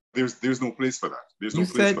 you know, there's no place for that. There's no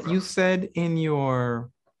place for that. You said on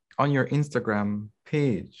your Instagram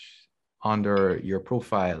page, under your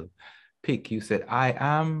profile pic, you said, I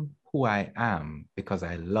am who I am because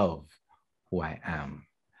I love who I am.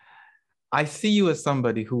 I see you as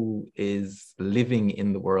somebody who is living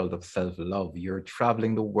in the world of self-love. You're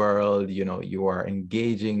traveling the world, you know, you are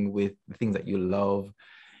engaging with the things that you love.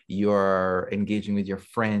 You're engaging with your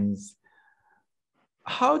friends.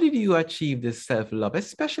 How did you achieve this self-love,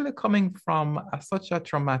 especially coming from such a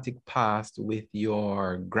traumatic past with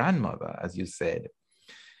your grandmother, as you said?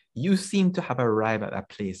 You seem to have arrived at a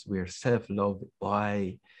place where self-love,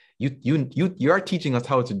 boy, You're teaching us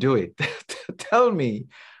how to do it. Tell me,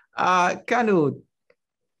 Kanu,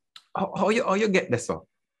 how you get this up?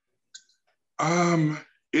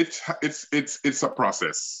 It's a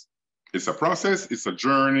process. It's a process. It's a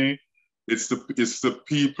journey. It's the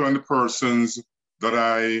people and the persons that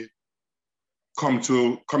I come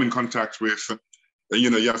in contact with. You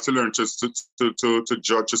know, you have to learn to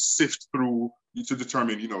judge, to sift through, to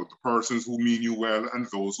determine, you know, the persons who mean you well and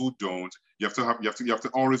those who don't. You have to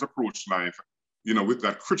always approach life, you know, with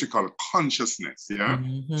that critical consciousness. Yeah.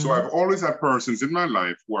 Mm-hmm. So I've always had persons in my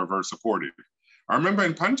life who are very supportive. I remember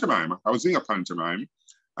in pantomime, I was doing a pantomime,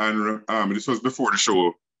 and this was before the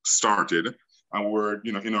show started, and we're,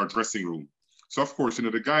 you know, in our dressing room. So of course, you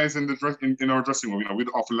know, the guys in our dressing room, you know, we'd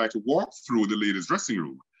often like to walk through the ladies' dressing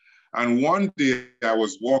room. And one day I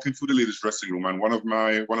was walking through the ladies' dressing room, and one of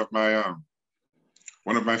my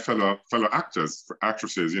fellow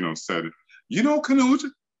actresses, you know, said, "You know, Canute,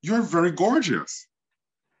 you're very gorgeous."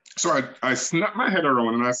 So I snapped my head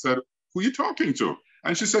around and I said, "Who are you talking to?"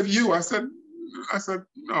 And she said, "You." I said,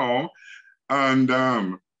 "No." And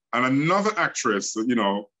another actress, you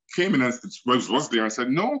know, came in and was there and said,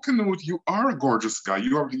 "No, Canute, you are a gorgeous guy.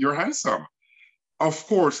 You're handsome." Of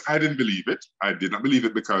course, I didn't believe it. I did not believe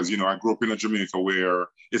it because, you know, I grew up in Jamaica where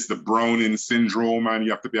it's the Browning syndrome, and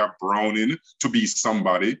you have to be a Browning to be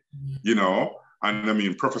somebody, you know. And I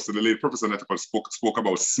mean, the late Professor Nettiple spoke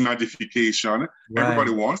about snadification. Right.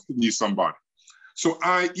 Everybody wants to be somebody. So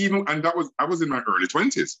I was in my early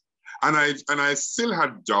 20s, and I still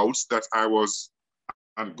had doubts that I was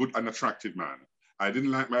an attractive man. I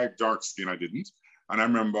didn't like my dark skin. I didn't. And I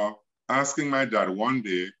remember asking my dad one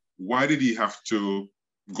day, why did he have to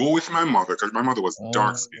go with my mother? Because my mother was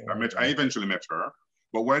dark skinned. I eventually met her.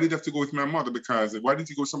 But why did he have to go with my mother? Because why didn't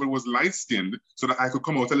he go with somebody who was light skinned so that I could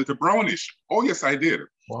come out a little brownish? Oh, yes, I did.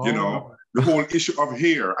 Wow. You know, the whole issue of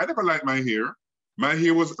hair. I never liked my hair. My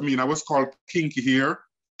hair was, I was called kinky hair,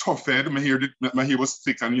 tough head. My hair was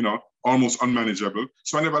thick and, you know, almost unmanageable.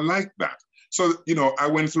 So I never liked that. So, you know, I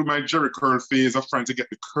went through my Jerry curl phase of trying to get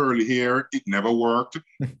the curly hair. It never worked.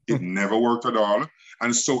 It never worked at all.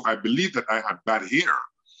 And so I believed that I had bad hair.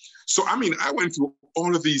 So, I mean, I went through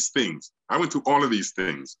all of these things.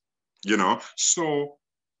 You know. So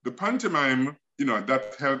the pantomime, you know,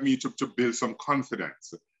 that helped me to build some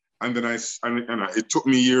confidence. And then it took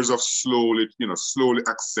me years of slowly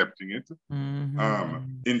accepting it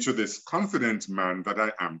into this confident man that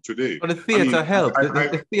I am today. But the theater helped.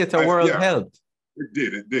 The theater world helped. It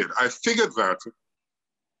did. I figured that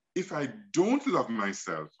if I don't love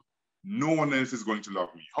myself, no one else is going to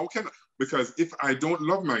love me. How can I? Because if I don't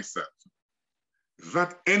love myself,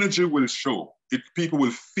 that energy will show. People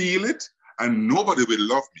will feel it, and nobody will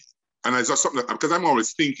love me. And I just something because I'm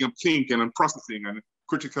always thinking and processing and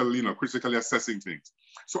critically assessing things.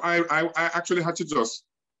 So I actually had to just,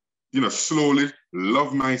 you know, slowly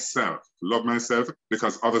love myself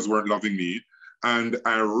because others weren't loving me. And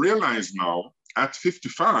I realize now at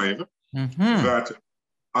 55 that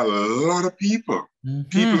a lot of people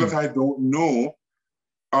that I don't know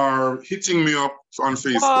are hitting me up on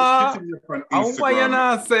Facebook, hitting me up on Instagram. Why you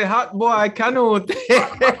not say hot boy cannot?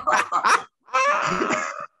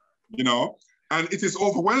 You know, and it is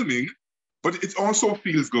overwhelming, but it also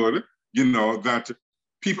feels good, you know, that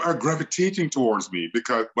people are gravitating towards me but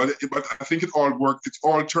I think it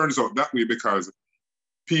all turns out that way because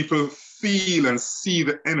people feel and see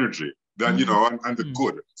the energy that, you know, and the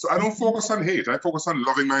good. So I don't focus on hate. I focus on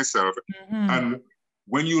loving myself. And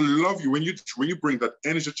when you when you bring that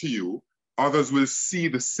energy to you, others will see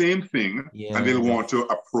the same thing and they'll want to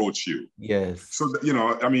approach you. Yes. So, you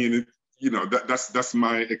know, I mean, you know, that's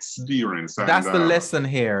my experience. And, that's the lesson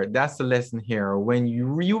here. That's the lesson here. When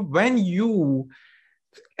you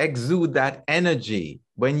exude that energy,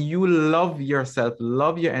 when you love yourself,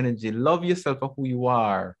 love your energy, love yourself for who you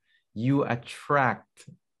are, you attract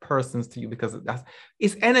persons to you because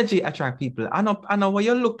it's energy attract people. I know what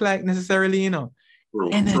you look like necessarily, you know.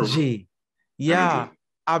 Energy. Yeah, energy.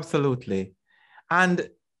 Absolutely. And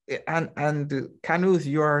Canute,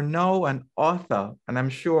 you are now an author, and I'm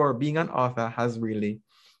sure being an author has really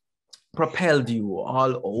propelled you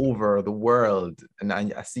all over the world. And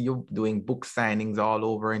I see you doing book signings all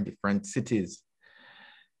over in different cities.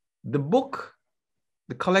 The book,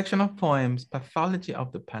 the collection of poems, Pathology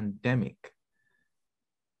of the Pandemic.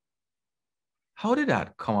 How did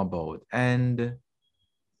that come about? And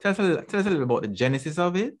tell us a little about the genesis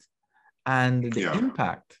of it and the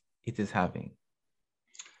impact it is having.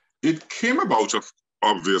 It came about,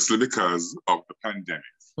 obviously, because of the pandemic.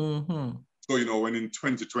 So, you know, when in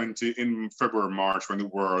 2020, in February, March, when the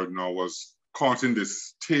world now was caught in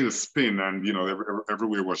this tailspin, and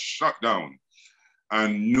everywhere was shut down.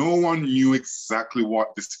 And no one knew exactly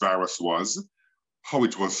what this virus was, how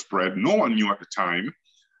it was spread. No one knew at the time.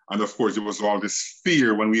 And of course, it was all this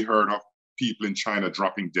fear when we heard of people in China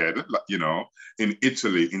dropping dead, in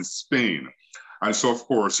Italy, in Spain. And so, of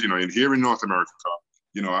course, here in North America,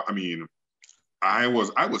 I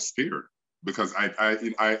was scared, because I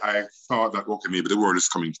thought that, okay, maybe the world is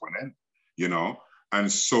coming to an end,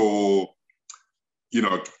 And so,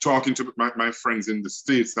 talking to my friends in the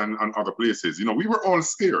States and other places, we were all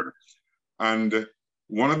scared. And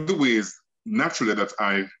one of the ways naturally that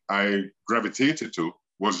I gravitated to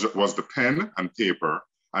was the pen and paper.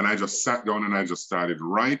 And I just sat down and I just started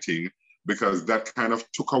writing, because that kind of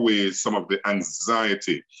took away some of the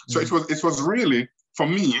anxiety. So it was really, for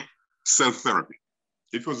me, self-therapy.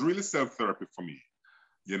 It was really self-therapy for me.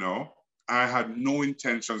 I had no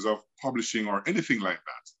intentions of publishing or anything like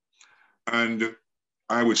that. And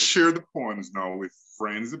I would share the poems now with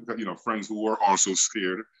friends, because, friends who were also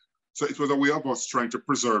scared. So it was a way of us trying to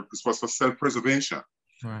preserve. This was for self-preservation.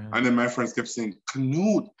 Right. And then my friends kept saying,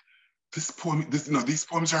 Knut, these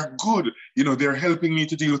poems are good. They're helping me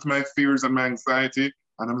to deal with my fears and my anxiety.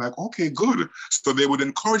 And I'm like, okay, good. So they would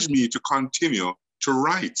encourage me to continue to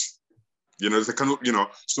write.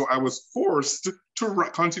 So I was forced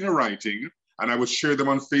to continue writing, and I would share them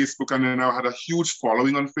on Facebook. And then I had a huge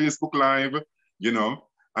following on Facebook Live,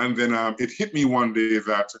 and then it hit me one day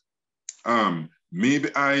that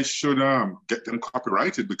maybe I should get them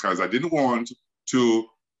copyrighted, because I didn't want to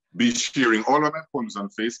be sharing all of my poems on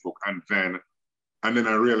Facebook. And then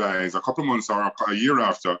I realized a couple months or a year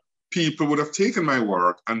after, people would have taken my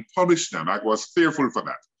work and published them. I was fearful for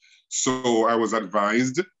that. So I was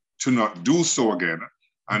advised to not do so again.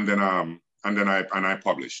 And then I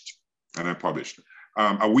published.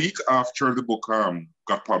 A week after the book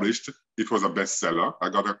got published, it was a bestseller. I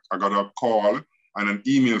got a call and an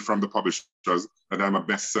email from the publishers that I'm a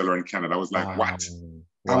bestseller in Canada. I was like, what?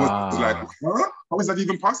 Wow. I was like, huh? How is that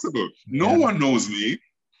even possible? No one knows me.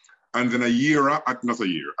 And then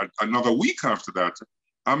another week after that,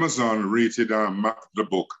 Amazon rated the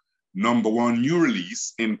book #1 new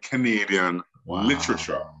release in Canadian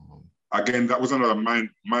literature. Again, that was another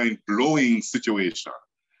mind-blowing situation.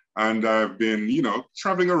 And I've been,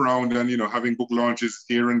 traveling around and, having book launches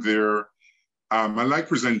here and there. I like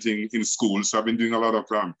presenting in schools. So I've been doing a lot of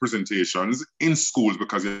presentations in schools,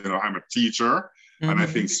 because, I'm a teacher. And I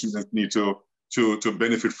think students need to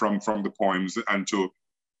benefit from the poems and to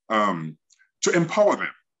empower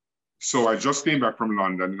them. So I just came back from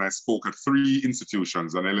London, and I spoke at 3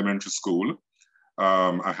 institutions: an elementary school,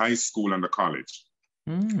 a high school, and a college.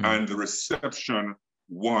 And the reception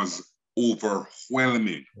was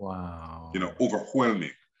overwhelming. Wow.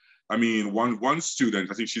 Overwhelming. I mean, one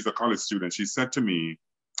student, I think she's a college student, she said to me,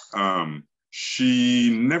 she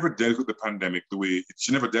never dealt with the pandemic the way,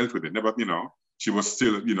 she never dealt with it, never, she was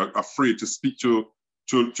still, afraid to speak to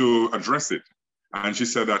address it. And she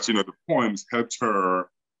said that, the poems helped her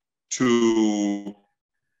to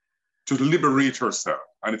liberate herself.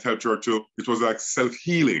 And it helped her it was like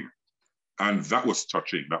self-healing. And that was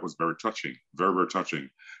touching. That was very touching, very, very touching.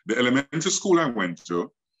 The elementary school I went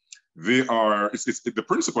to, the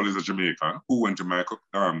principal is a Jamaican who went to my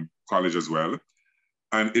college as well.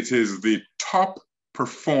 And it is the top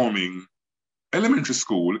performing elementary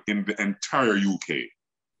school in the entire UK.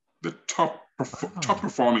 The top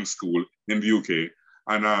performing school in the UK.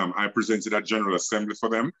 And I presented at General Assembly for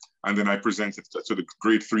them. And then I presented to the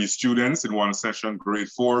grade 3 students in one session, grade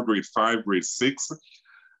 4, grade 5, grade 6.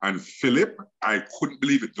 And Philip, I couldn't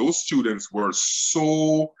believe it. Those students were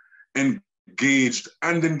so engaged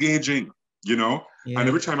and engaging, Yeah. And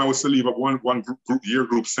every time I was to leave at one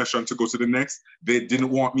group session to go to the next, they didn't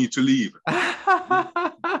want me to leave.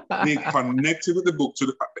 They connected with the book.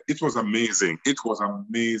 It was amazing. It was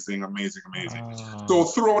amazing, amazing, amazing. So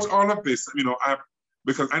throughout all of this,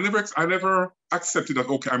 because I never accepted that,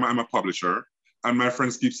 okay, I'm a publisher. And my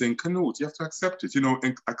friends keep saying, Knut, you have to accept it,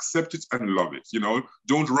 and accept it and love it,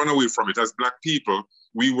 Don't run away from it. As Black people,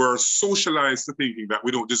 we were socialized to thinking that we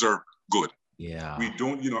don't deserve good. Yeah. We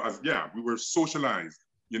don't, we were socialized,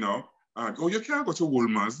 oh, you can't go to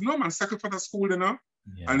Wolmer's. No, man, second for the school,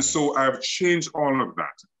 Yeah. And so I've changed all of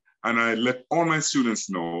that. And I let all my students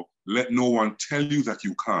know, let no one tell you that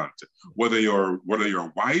you can't. Whether you're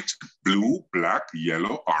white, blue, black,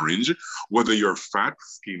 yellow, orange, whether you're fat,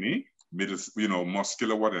 skinny, middle,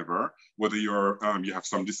 muscular, whatever, whether you have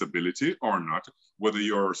some disability or not, whether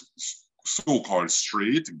you're so-called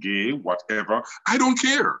straight, gay, whatever, I don't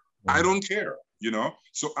care. I don't care,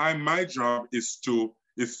 So my job is to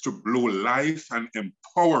is to blow life and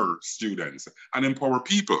empower students and empower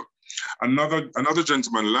people. Another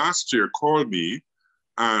gentleman last year called me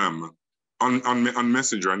on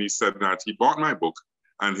Messenger, and he said that he bought my book,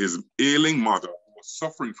 and his ailing mother was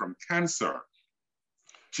suffering from cancer.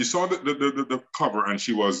 She saw the cover, and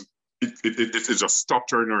it just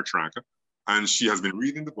stopped her in her track. And she has been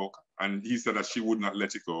reading the book, and he said that she would not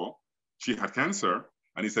let it go. She had cancer,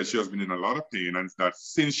 and he said she has been in a lot of pain, and that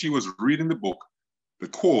since she was reading the book, the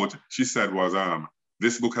quote she said was,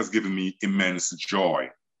 "This book has given me immense joy."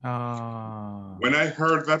 When I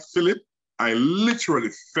heard that, Philip, I literally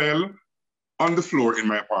fell on the floor in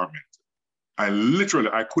my apartment.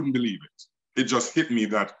 I couldn't believe it. It just hit me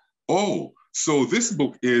that, oh, so this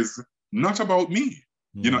book is not about me.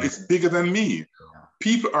 Yeah. You know, it's bigger than me. Yeah.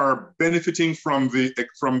 People are benefiting from reading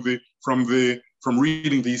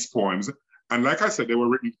these poems. And like I said, they were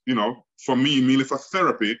written, you know, for me, merely for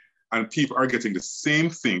therapy, and people are getting the same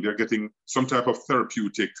thing. They're getting some type of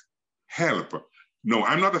therapeutic help. No,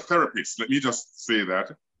 I'm not a therapist. Let me just say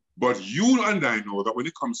that. But you and I know that when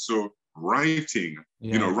it comes to writing,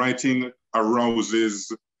 you know, writing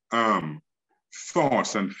arouses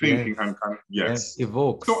thoughts and thinking, and yes,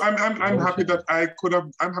 evokes. So I'm happy that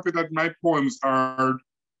I'm happy that my poems are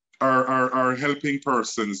helping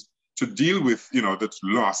persons to deal with, you know, the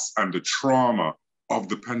loss and the trauma of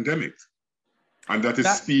the pandemic, and that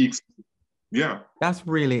speaks. Yeah, that's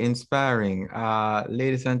really inspiring.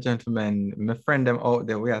 Ladies and gentlemen, my friend them out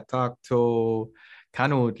there, we are talking to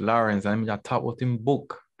Canute Lawrence, and we are talking about him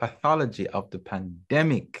book, Pathology of the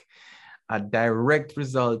Pandemic, a direct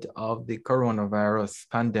result of the coronavirus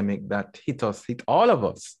pandemic that hit all of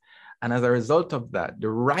us. And as a result of that, the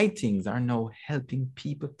writings are now helping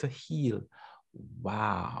people to heal.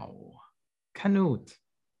 Wow. Canute.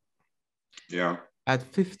 Yeah. At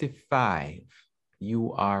 55,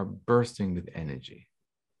 you are bursting with energy.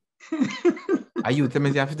 Are you tell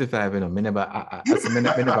me you're 55? You know, I never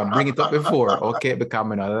bring it up before, okay?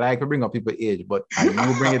 Because I like to bring up people's age, but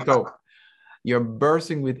you bring it up. You're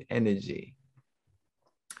bursting with energy.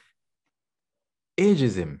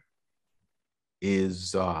 Ageism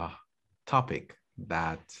is a topic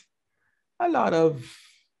that a lot of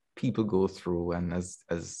people go through, and as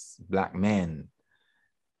Black men,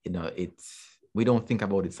 you know, we don't think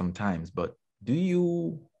about it sometimes. But do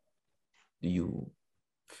you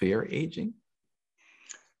fear aging?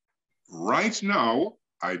 Right now,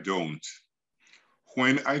 I don't.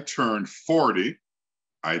 When I turned 40,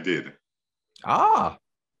 I did.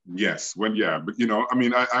 Yes, but you know, I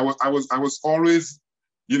mean, I was always,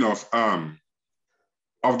 you know,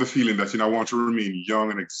 of the feeling that, you know, I want to remain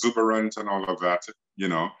young and exuberant and all of that, you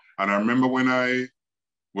know. And I remember when I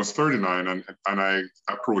was 39 and I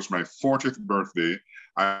approached my 40th birthday,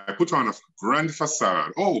 I put on a grand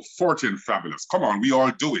facade. Oh, 40 and fabulous. Come on, we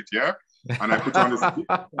all do it, yeah? And I put on this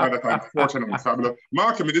facade that I'm 40 and I'm fabulous.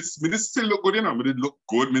 Mark, me this still look good, you know. Me did look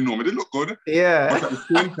good, me did look good. Yeah. But at the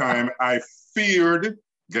same time, I feared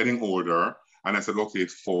getting older. And I said, okay,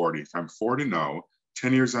 40. If I'm 40 now,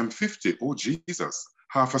 10 years I'm 50. Oh, Jesus,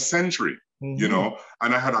 half a century. You know,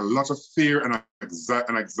 and I had a lot of fear and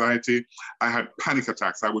anxiety. I had panic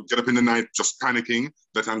attacks. I would get up in the night just panicking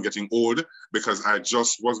that I'm getting old because I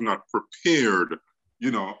just was not prepared, you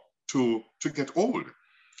know, to get old.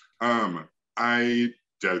 I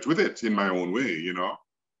dealt with it in my own way, you know,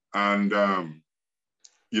 and,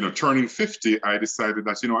 you know, turning 50, I decided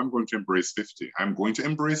that, you know, I'm going to embrace 50. I'm going to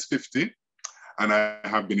embrace 50, and I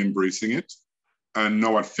have been embracing it. And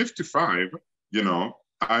now at 55, you know,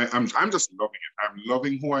 I'm just loving it. I'm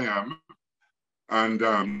loving who I am, and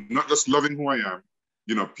not just loving who I am.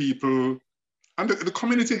 You know, people and the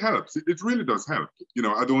community helps. It really does help. You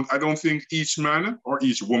know, I don't think each man or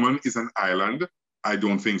each woman is an island. I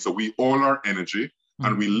don't think so. We all are energy,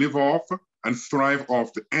 and we live off and thrive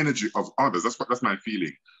off the energy of others. That's my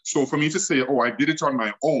feeling. So for me to say, oh, I did it on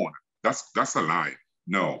my own, that's a lie.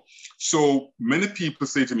 No. So many people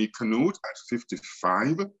say to me, Canute, at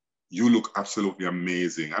 55. You look absolutely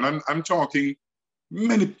amazing. And I'm talking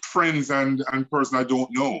many friends and person I don't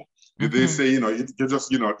know. They say, you know, you're just,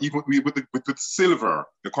 you know, even with silver,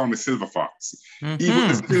 they call me Silver Fox. Even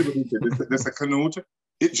the silver, there's a Canute,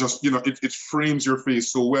 it just, you know, it frames your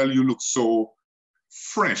face so well. You look so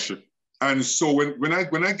fresh. And so when I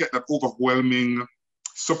get that overwhelming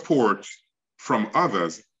support from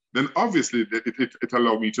others, then obviously it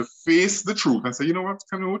allowed me to face the truth and say, you know what,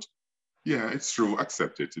 Canute? Yeah, it's true.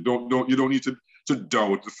 Accept it. You don't need to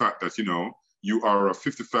doubt the fact that, you know, you are a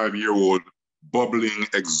 55-year-old, bubbling,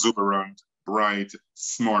 exuberant, bright,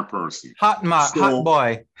 smart person. Hot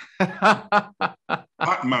boy.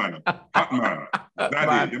 Hot man.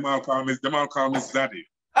 Daddy. Them all call me Daddy.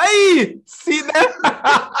 Hey, see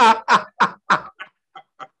that?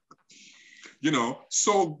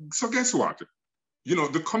 So guess what?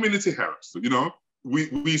 The community helps.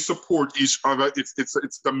 We support each other.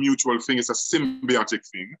 It's a mutual thing. It's a symbiotic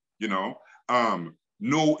thing. No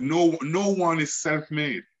one is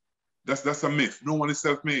self-made. That's a myth. No one is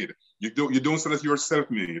self-made. You don't say that you're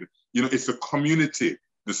self-made. It's the community,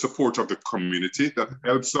 the support of the community that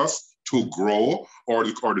helps us to grow, or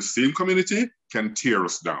the same community can tear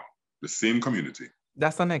us down. The same community.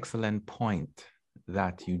 That's an excellent point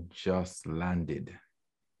that you just landed.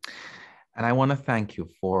 And I want to thank you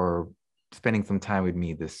for spending some time with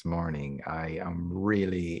me this morning. I am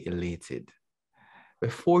really elated.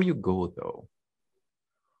 Before you go, though,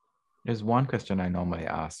 there's one question I normally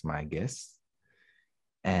ask my guests,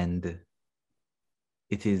 and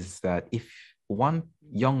it is that if one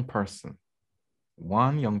young person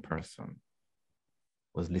was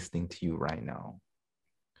listening to you right now,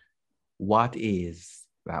 what is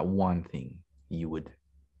that one thing you would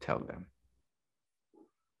tell them?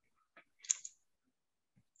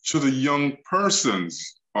 To the young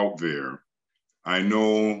persons out there, I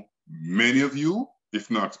know many of you, if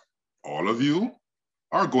not all of you,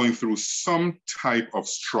 are going through some type of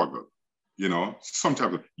struggle, some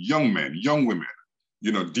type of young men, young women,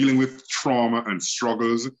 dealing with trauma and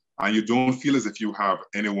struggles, and you don't feel as if you have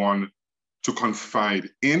anyone to confide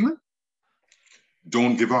in.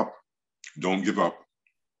 Don't give up. Don't give up.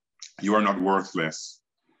 You are not worthless.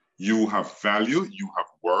 You have value. You have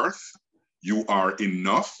worth. You are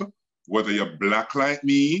enough. Whether you're black like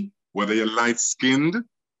me, whether you're light-skinned,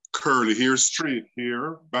 curly hair, straight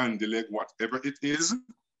hair, bandy leg, whatever it is,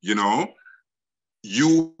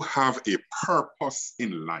 you have a purpose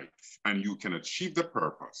in life, and you can achieve the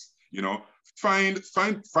purpose. Find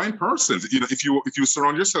persons. If you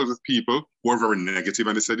surround yourself with people who are very negative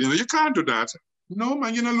and they said, you can't do that. No,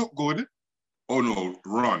 man, you don't look good. Oh no,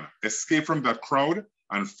 run. Escape from that crowd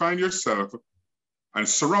and find yourself and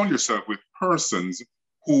surround yourself with persons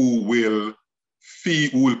who will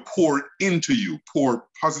pour into you, pour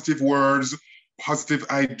positive words, positive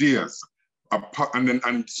ideas,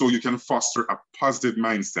 and so you can foster a positive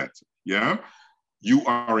mindset. Yeah, you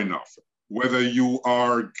are enough. Whether you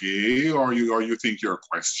are gay or you think you're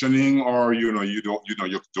questioning, or you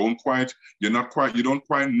don't quite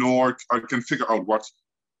know or can figure out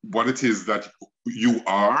what it is that you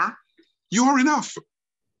are enough.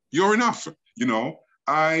 You're enough.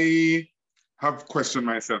 I have questioned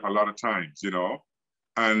myself a lot of times,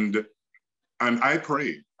 and I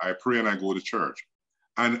pray and I go to church,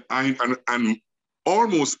 and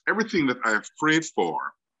almost everything that I have prayed for,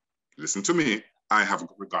 listen to me, I have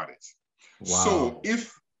got it. Wow. So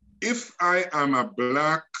if I am a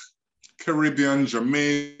Black, Caribbean,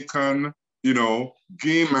 Jamaican,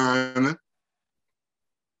 gay man,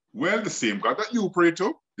 well, the same God that you pray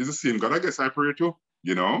to is the same God I guess I pray to,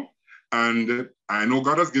 and I know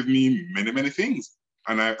God has given me many, many things.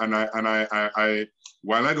 And I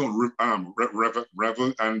while I don't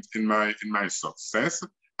revel and in my success,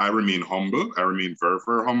 I remain humble. I remain very,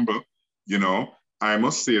 very humble. I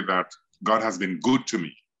must say that God has been good to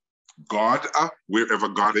me. God, wherever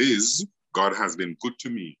God is, God has been good to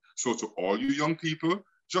me. So to all you young people,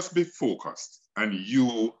 just be focused, and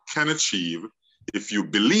you can achieve if you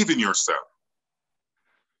believe in yourself.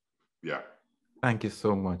 Yeah. Thank you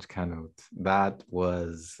so much, Canute. That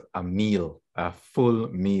was a meal, a full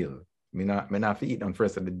meal. Me not eat on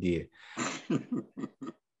first of the day.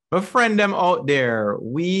 But friend them out there,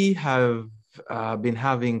 we have been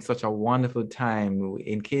having such a wonderful time.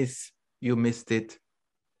 In case you missed it,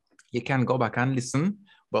 you can go back and listen.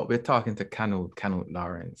 But we're talking to Canute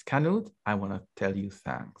Lawrence. Canute, I want to tell you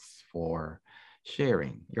thanks for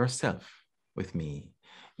sharing yourself with me,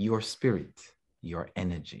 your spirit, your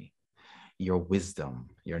energy, your wisdom,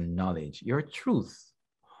 your knowledge, your truth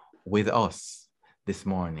with us this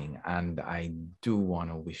morning. And I do want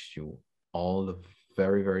to wish you all the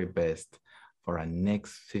very, very best for our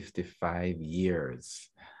next 55 years.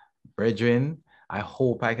 Brethren, I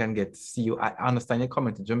hope I can get to see you. I understand you're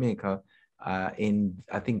coming to Jamaica in,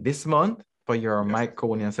 I think, this month for your Mike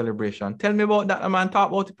Conian celebration. Tell me about that, man. Talk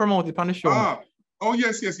about it, promote it on the show. Oh,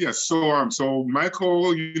 yes. So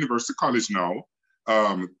Michael University College now,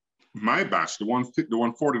 my batch, the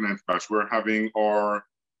 149th batch, we're having our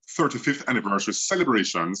 35th anniversary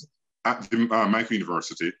celebrations at the Michael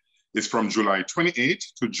University. It's from July 28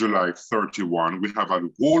 to July 31. We have a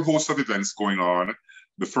whole host of events going on.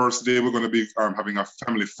 The first day, we're going to be having a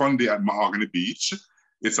family fun day at Mahogany Beach.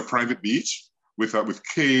 It's a private beach with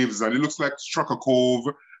caves, and it looks like Strucker Cove,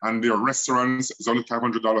 and there are restaurants. It's only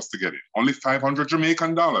 $500 to get it. Only 500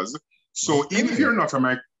 Jamaican dollars. So even if you're not a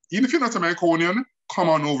Myconian, come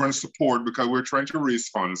on over and support, because we're trying to raise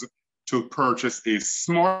funds to purchase a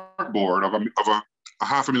smart board of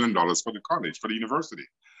 $500,000 for the college, for the university.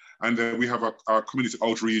 And then we have a community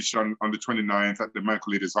outreach on the 29th at the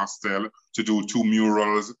Michael Ladies Hostel to do 2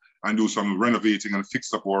 murals and do some renovating and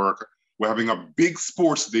fix-up work. We're having a big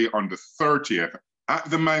sports day on the 30th at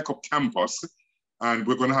the Michael campus. And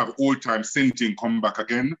we're going to have old-time Sinting come back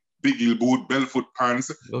again, big heel boot, Belfoot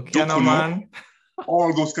pants, man.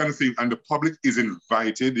 All those kind of things. And the public is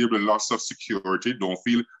invited. There'll be lots of security. Don't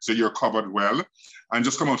feel so you're covered well. And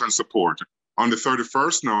just come out and support. On the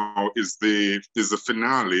 31st now is the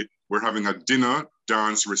finale. We're having a dinner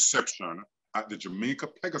dance reception at the Jamaica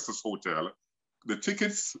Pegasus Hotel. The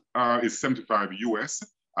tickets is $75 US.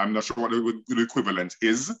 I'm not sure what the equivalent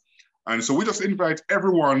is. And so we just invite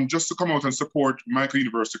everyone just to come out and support Michael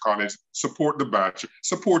University College, support the batch,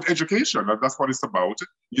 support education. That's what it's about.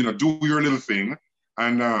 You know, do your little thing.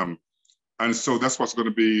 And so that's what's going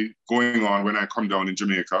to be going on when I come down in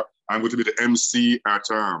Jamaica. I'm going to be the MC at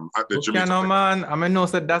the Jamaica. No, man. I mean, no,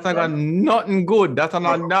 said that's got nothing good. That's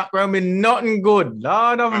not going to be nothing good.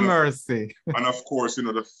 Lord of mercy. And of course, you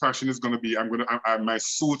know, the fashion is going to be, my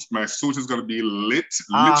suit is going to be lit,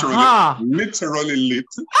 literally lit.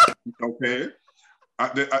 Okay.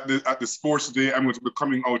 At the sports day, I'm going to be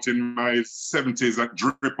coming out in my 70s at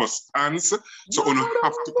Drippers pants. So I'm going to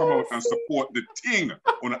have to come out and support the thing.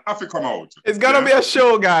 I'm going to have to come out. It's going to be a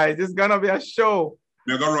show, guys. It's going to be a show.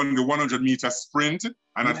 We're going to run the 100-meter sprint.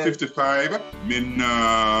 And at 55, me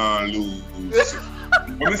nah lose.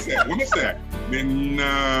 What me say? Me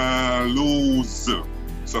nah lose.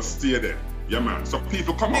 So stay there. Yeah, man. So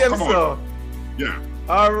people, come on. Yeah.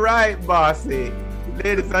 All right, bossy.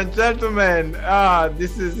 Ladies and gentlemen,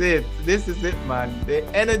 this is it. This is it, man. The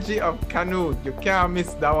energy of Canute. You can't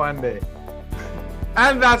miss that one day.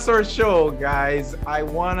 And that's our show, guys. I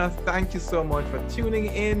want to thank you so much for tuning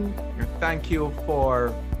in. Thank you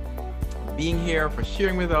for being here, for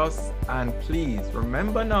sharing with us. And please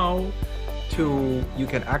remember now you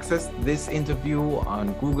can access this interview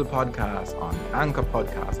on Google Podcasts, on Anchor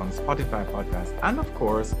Podcasts, on Spotify Podcasts, and of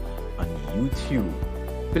course on YouTube.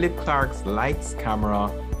 Philip Clark's Lights, Camera,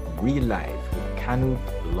 Real Life with Canute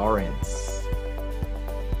Lawrence.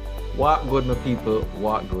 What good, my people.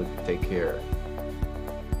 What good. Take care.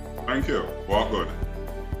 Thank you. What good.